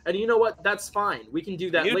too. And you know what? That's fine. We can do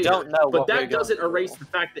that You later. don't know but what we're that doesn't going to erase do. the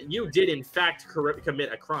fact that you did in fact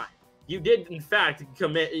commit a crime. You did in fact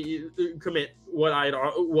commit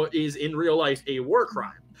what is in real life a war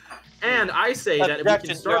crime. And I say that we Objection,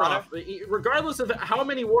 can start Your Honor. off, regardless of how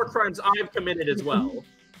many war crimes I've committed as well,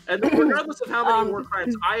 and regardless of how many war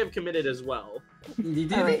crimes I have committed as well, Do you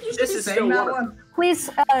think you should this be is saying still that one of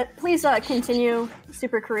one? Please, continue,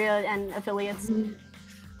 Super Korea and affiliates.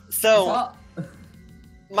 So, Well,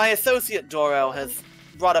 my associate Doro has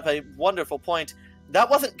brought up a wonderful point. That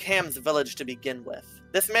wasn't Cam's village to begin with.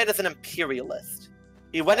 This man is an imperialist.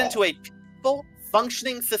 He went into a peaceful,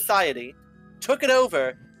 functioning society, took it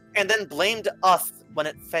over, and then blamed us when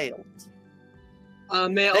it failed.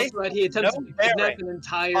 May I also add he attempts to kidnap an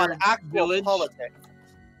entire On actual village. politics,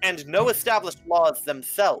 and no established laws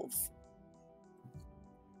themselves.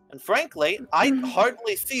 And frankly, I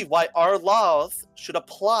hardly see why our laws should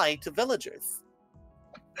apply to villagers.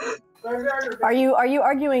 Are you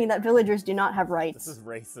arguing that villagers do not have rights? This is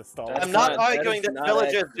racist. I'm not arguing that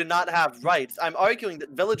villagers do not have rights. I'm arguing that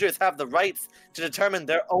villagers have the rights to determine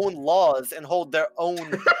their own laws and hold their own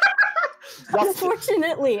justice.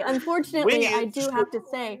 Unfortunately, We I do have to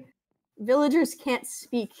say, villagers can't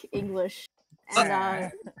speak English.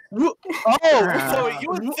 And, so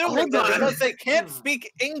you assuming that because they can't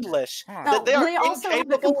speak English, that they are they also have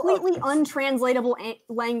a incapable completely untranslatable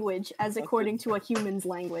language as according to a human's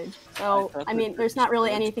language. So, I mean, there's not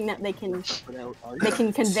really anything that they can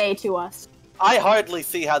convey to us. I hardly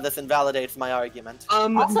see how this invalidates my argument.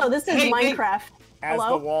 Also, this is Minecraft.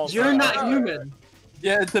 Hello? You're not human.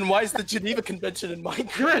 Yeah, then why is the Geneva Convention in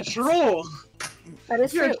Minecraft? You're a troll. That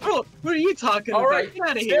is You're true. a troll. What are you talking All about? right, Get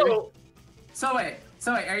out of here. So wait,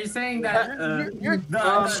 are you saying that You're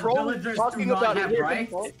the trolling, villagers do talking not about have it.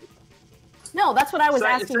 rights? No, that's what I was Say-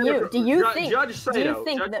 asking say you. it- Do you Judge- think Judge Saito,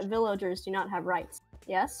 that villagers do not have rights?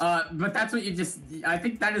 Yes? But that's what you just. I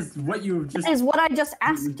think that is what you just. That is what I just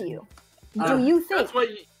asked you. Do you think that's what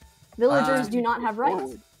you, villagers do not have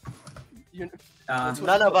rights?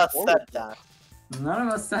 None of us said that. None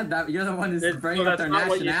of us said that. You're the one who's bringing up their that's not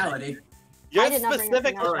what you nationality. You're I did not bring up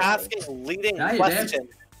specifically nationality. asking a leading Yeah, you question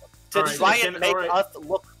to All right, try then, and make all right. us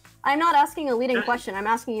look. I'm not asking a leading question. I'm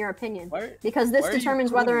asking your opinion. Because this why are you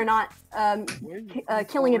determines whether or not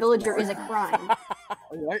killing a villager is a crime.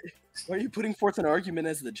 Why are you putting forth an argument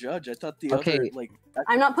as the judge? I thought the Okay. other, like...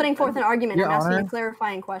 I'm not putting forth an argument. Your I'm asking Honor? a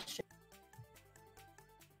clarifying question.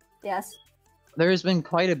 Yes. There's been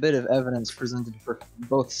quite a bit of evidence presented for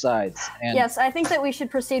both sides, and Yes, I think that we should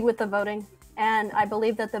proceed with the voting. And I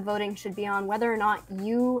believe that the voting should be on whether or not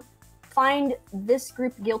you find this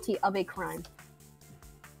group guilty of a crime.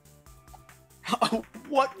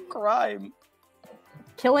 What crime?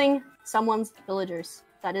 Killing someone's villagers.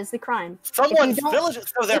 That is the crime. Someone's don't- village,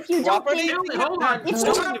 so their if you don't property. think- hold on. If you Hold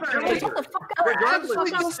don't on, think- villagers. shut the fuck up. Regardless, Shut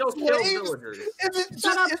we up. can still kill villagers.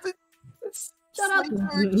 Shut up. Shut up.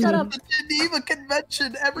 Shut up. The Geneva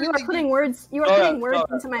Convention, You are everything, putting words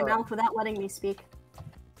into my mouth without letting me speak.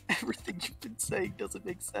 everything you've been saying doesn't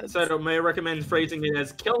make sense. So may I recommend phrasing it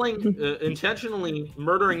as killing, intentionally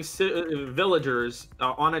murdering villagers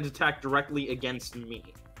on an attack directly against me.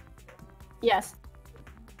 Yes.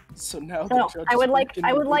 So now No, the judge I would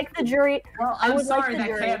like the jury. Well, I I'm would sorry like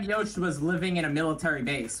the that jury. Cam Yosh was living in a military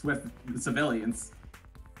base with civilians.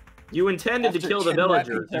 You intended to After kill the kidnapping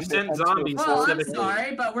villagers. You them, sent they zombies Well, I'm specifically.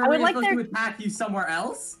 sorry, but I were would we like supposed their- to attack you somewhere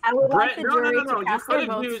else? I would like Brett, the no, jury no, to you cast their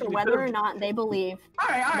could've votes used- for you whether or could've- not they believe.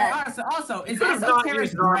 Alright, also, is could've not Esoteric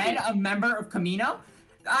used Bread zombies. a member of Camino?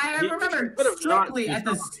 I You remember could've not strictly used at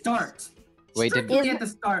the zombies. start. Wait, did Strictly at the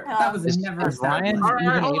start, that was Is- never is Ryan- established. All right,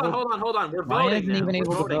 even hold on, able- hold on. We're Ryan voting isn't now. even We're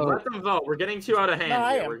able to voting. vote. Let them vote. We're getting too out of hand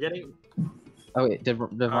I here. am. We're getting. oh wait, did Ryan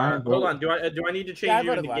Hold vote? on. Do I need to Yeah, I change you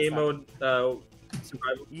voted into last game time. mode?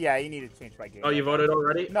 Survival. Yeah, you need to change my game. Oh, you mode. voted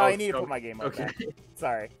already? No, oh, I need to oh, put my game mode Okay. back.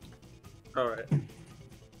 Sorry. All right.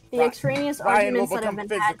 The extraneous Ryan will arguments that have become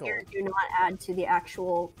been had physical. here do not add to the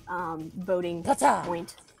actual voting Ta-ta.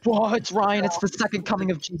 point. What, Ryan? It's the second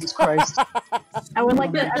coming of Jesus Christ. I would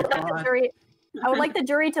like the jury. I would like the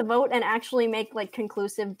jury to vote and actually make like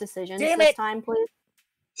conclusive decisions Damn this it. time, please.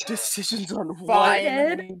 Decisions on what?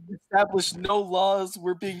 Fine. Established no laws.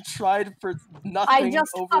 We're being tried for nothing. I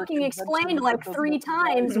just over a fucking explained convention like that 3 doesn't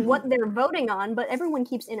apply. times what they're voting on, but everyone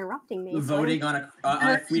keeps interrupting me. Voting on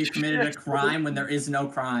if we committed a crime when there is no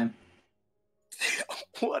crime.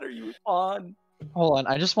 What are you on? Hold on,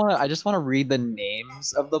 I just wanna read the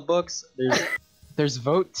names of the books. There's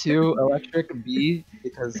Vote 2, Electric B,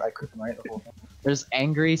 because I couldn't write the whole thing. There's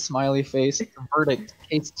Angry, Smiley Face, Verdict,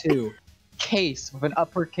 Case 2. Case with an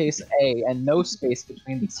uppercase A and no space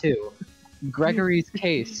between the two. Gregory's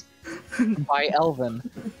Case by Elvin.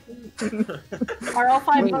 Are all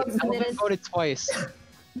 5 Wait, votes Elvin submitted? voted twice.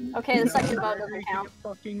 Okay, the second vote doesn't count.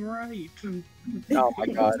 Fucking right. Oh my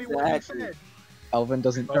god. Exactly. Elvin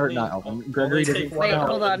doesn't, or not Elvin. Gregory doesn't. Wait,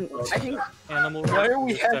 hold on. I think Animal Why are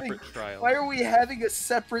we rights is a having? separate trial. Why are we having a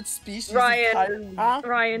separate species? Ryan. entirely? Huh?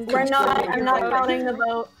 Ryan. We're not. I'm not voting. counting the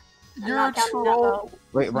vote. I'm You're not a counting that troll. vote.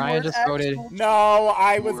 Wait, Ryan You're just an voted. actual- No,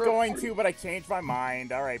 I was going to, but I changed my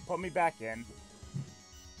mind. All right, put me back in.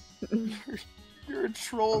 You're a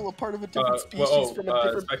troll, a part of a different species from a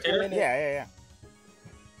different spectator? planet. Yeah.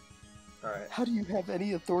 Alright. How do you have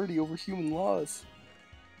any authority over human laws?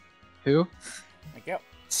 Who? Thank you.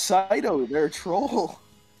 Saito, they're a troll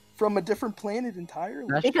from a different planet entirely.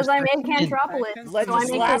 That's Because just I made opinion. Cantropolis, so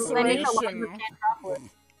I make the laws of Cantropolis.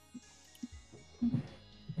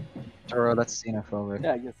 Toro, that's xenophobic.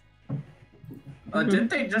 Yeah, I guess. Didn't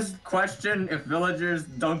they just question if villagers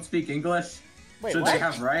don't speak English? Wait, Should what? they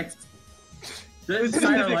have rights? Didn't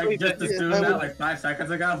Specifically, Sire like just yeah, assume that that would- like 5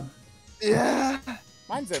 seconds ago? Yeah.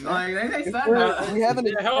 Mine's in there. Like they said We're- that. we haven't.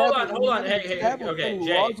 hold on, established- Hey, hey, established okay, any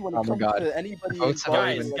Jay. laws when it Oh my comes God. to anybody Votes have involved.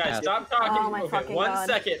 already been Guys, cast. stop talking. Oh my Okay, fucking one God.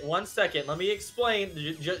 second. Let me explain,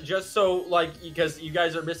 just so, like, because you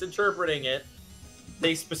guys are misinterpreting it.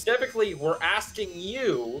 They specifically were asking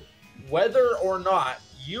you whether or not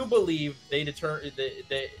you believe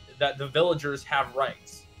that the villagers have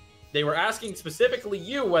rights. They were asking specifically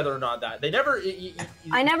you whether or not that. They never.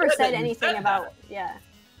 I never said that you anything said about. that. Yeah.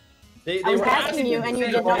 They I was were asking you, and you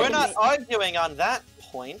did not. We're not arguing on that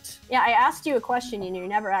point. Yeah, I asked you a question, and you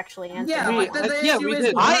never actually answered. Yeah, it. but the yeah, issue we is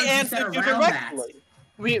did. words I you said answered you around directly.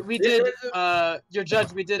 We did, your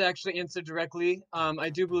judge, we did actually answer directly. I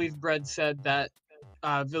do believe Bread said that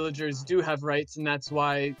villagers do have rights, and that's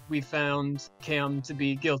why we found Cam to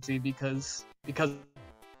be guilty, because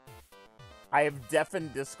I have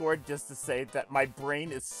deafened Discord just to say that my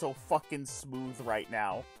brain is so fucking smooth right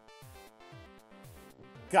now.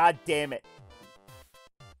 God damn it.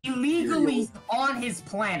 illegally on his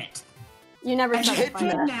planet. You never and specified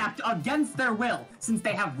that. kidnapped against their will, since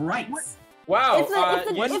they have rights. Wow.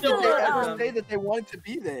 When did they ever say that they wanted to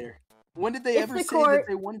be there? When did they If ever the say court- that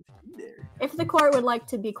they wanted to be there? If the court would like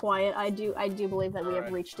to be quiet, I do believe that we have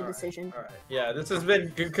reached a decision. All right. Yeah, this has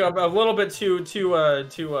been a little bit too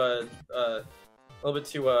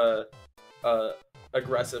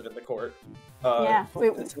aggressive in the court. Yeah,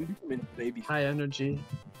 baby. High energy.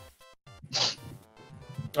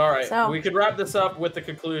 All right, So- we could wrap this up with the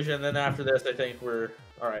conclusion. Then after this, I think we're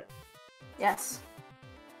all right. Yes.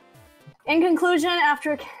 In conclusion,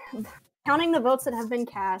 after counting the votes that have been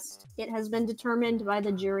cast, it has been determined by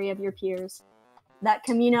the jury of your peers that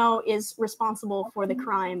Camino is responsible for the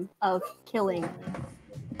crime of killing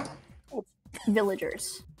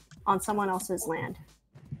villagers on someone else's land.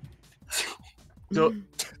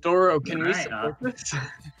 Doro, can we Right, support this?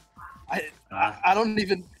 I don't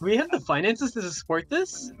even. Do we have the finances to support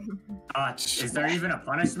this? Is there even a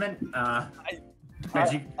punishment?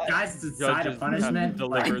 Could you guys decide a Judges punishment? have to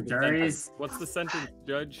deliver Like the juries? sentence. What's the sentence,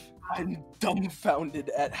 Judge? I'm dumbfounded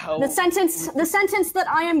at how The sentence that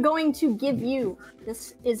I am going to give you,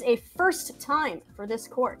 this is a first time for this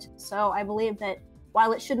court. So I believe that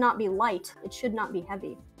while it should not be light, it should not be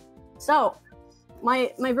heavy. So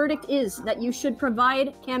my verdict is that you should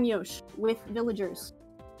provide Kamyosh with villagers.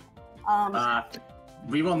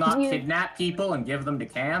 We will not you- kidnap people and give them to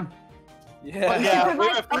Cam. Yeah, Yeah, we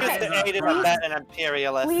provide- refuse okay. to aid and abet an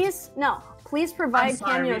imperialist. Please provide I'm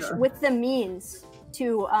sorry, Kamyosh Rita. with the means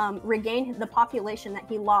to regain the population that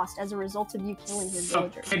he lost as a result of you killing his So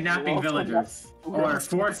villagers. kidnapping villagers, or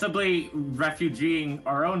forcibly refugeeing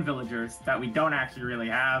our own villagers that we don't actually really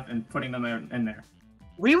have and putting them in there.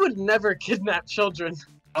 We would never kidnap children.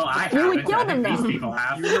 Oh, I You would haven't. kill I think them, these though. people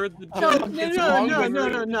have. You heard the So- judge.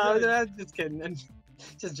 No, I'm just kidding. I'm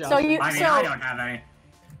just So joking. you I mean, so I don't have any.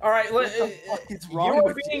 All right, What the fuck is wrong you're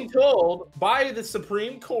with being you? told by the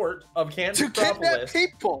Supreme Court of To kidnap Kansas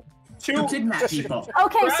people. To kidnap people.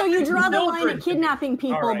 okay, so you trafficking draw the line children at to me. kidnapping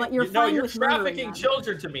people, All right. but you're No, fine you're with murdering trafficking them.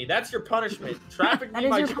 children to me. That's your punishment. Trafficking That is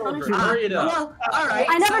my your children. punishment. Hurry it up. Well, all right.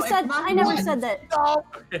 I never so said if my I never one- said that. Oh,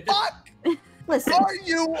 fuck! Listen. Are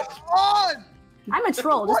you on? I'm a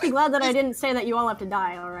troll. Just be glad that I didn't say that you all have to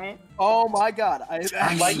die, alright? Oh my god.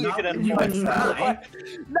 I'm like you could enforce that.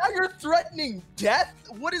 Now you're threatening death?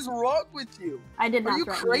 What is wrong with you? I did not Are you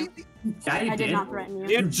threaten crazy? you. I did not threaten you.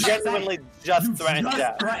 You genuinely just threatened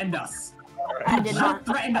death. Threatened us. I did not.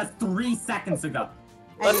 Threatened us 3 seconds ago.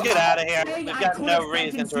 Let's get out of here. We've got no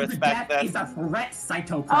reason to respect this. Is a threat,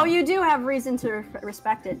 Cytochrome. Oh, you do have reason to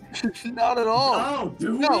respect it. Not at all. Oh,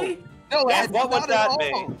 do No. we? No, And what would that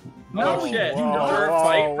mean? Oh shit!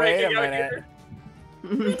 Whoa, wait a minute.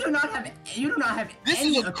 You do not have This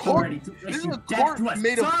any is a court. authority to This is issue a death court to a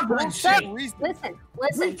made of sovereign bullshit state. reason. Listen.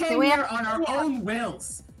 We Can came we here have on our own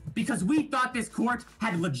wills because we thought this court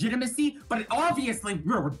had legitimacy, but obviously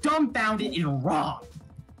we were dumbfounded and wrong.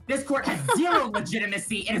 This court has zero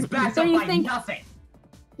legitimacy and is backed So up you by think- nothing.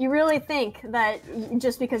 You really think that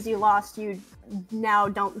just because you lost, you now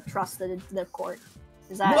don't trust the court?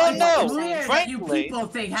 Is that Well, what no. you're saying? Clear that you frankly, people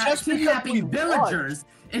think just because we kidnapping won. villagers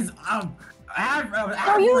is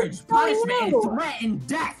average you punishment knew. and threatened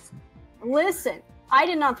death. Listen, I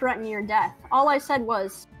did not threaten your death. All I said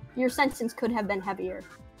was your sentence could have been heavier.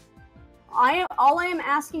 All I am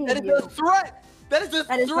asking That of is you. a threat. That is a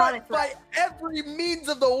That is not a threat by every means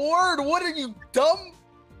of the word. What are you, dumb?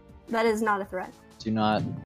 That is not a threat. Do not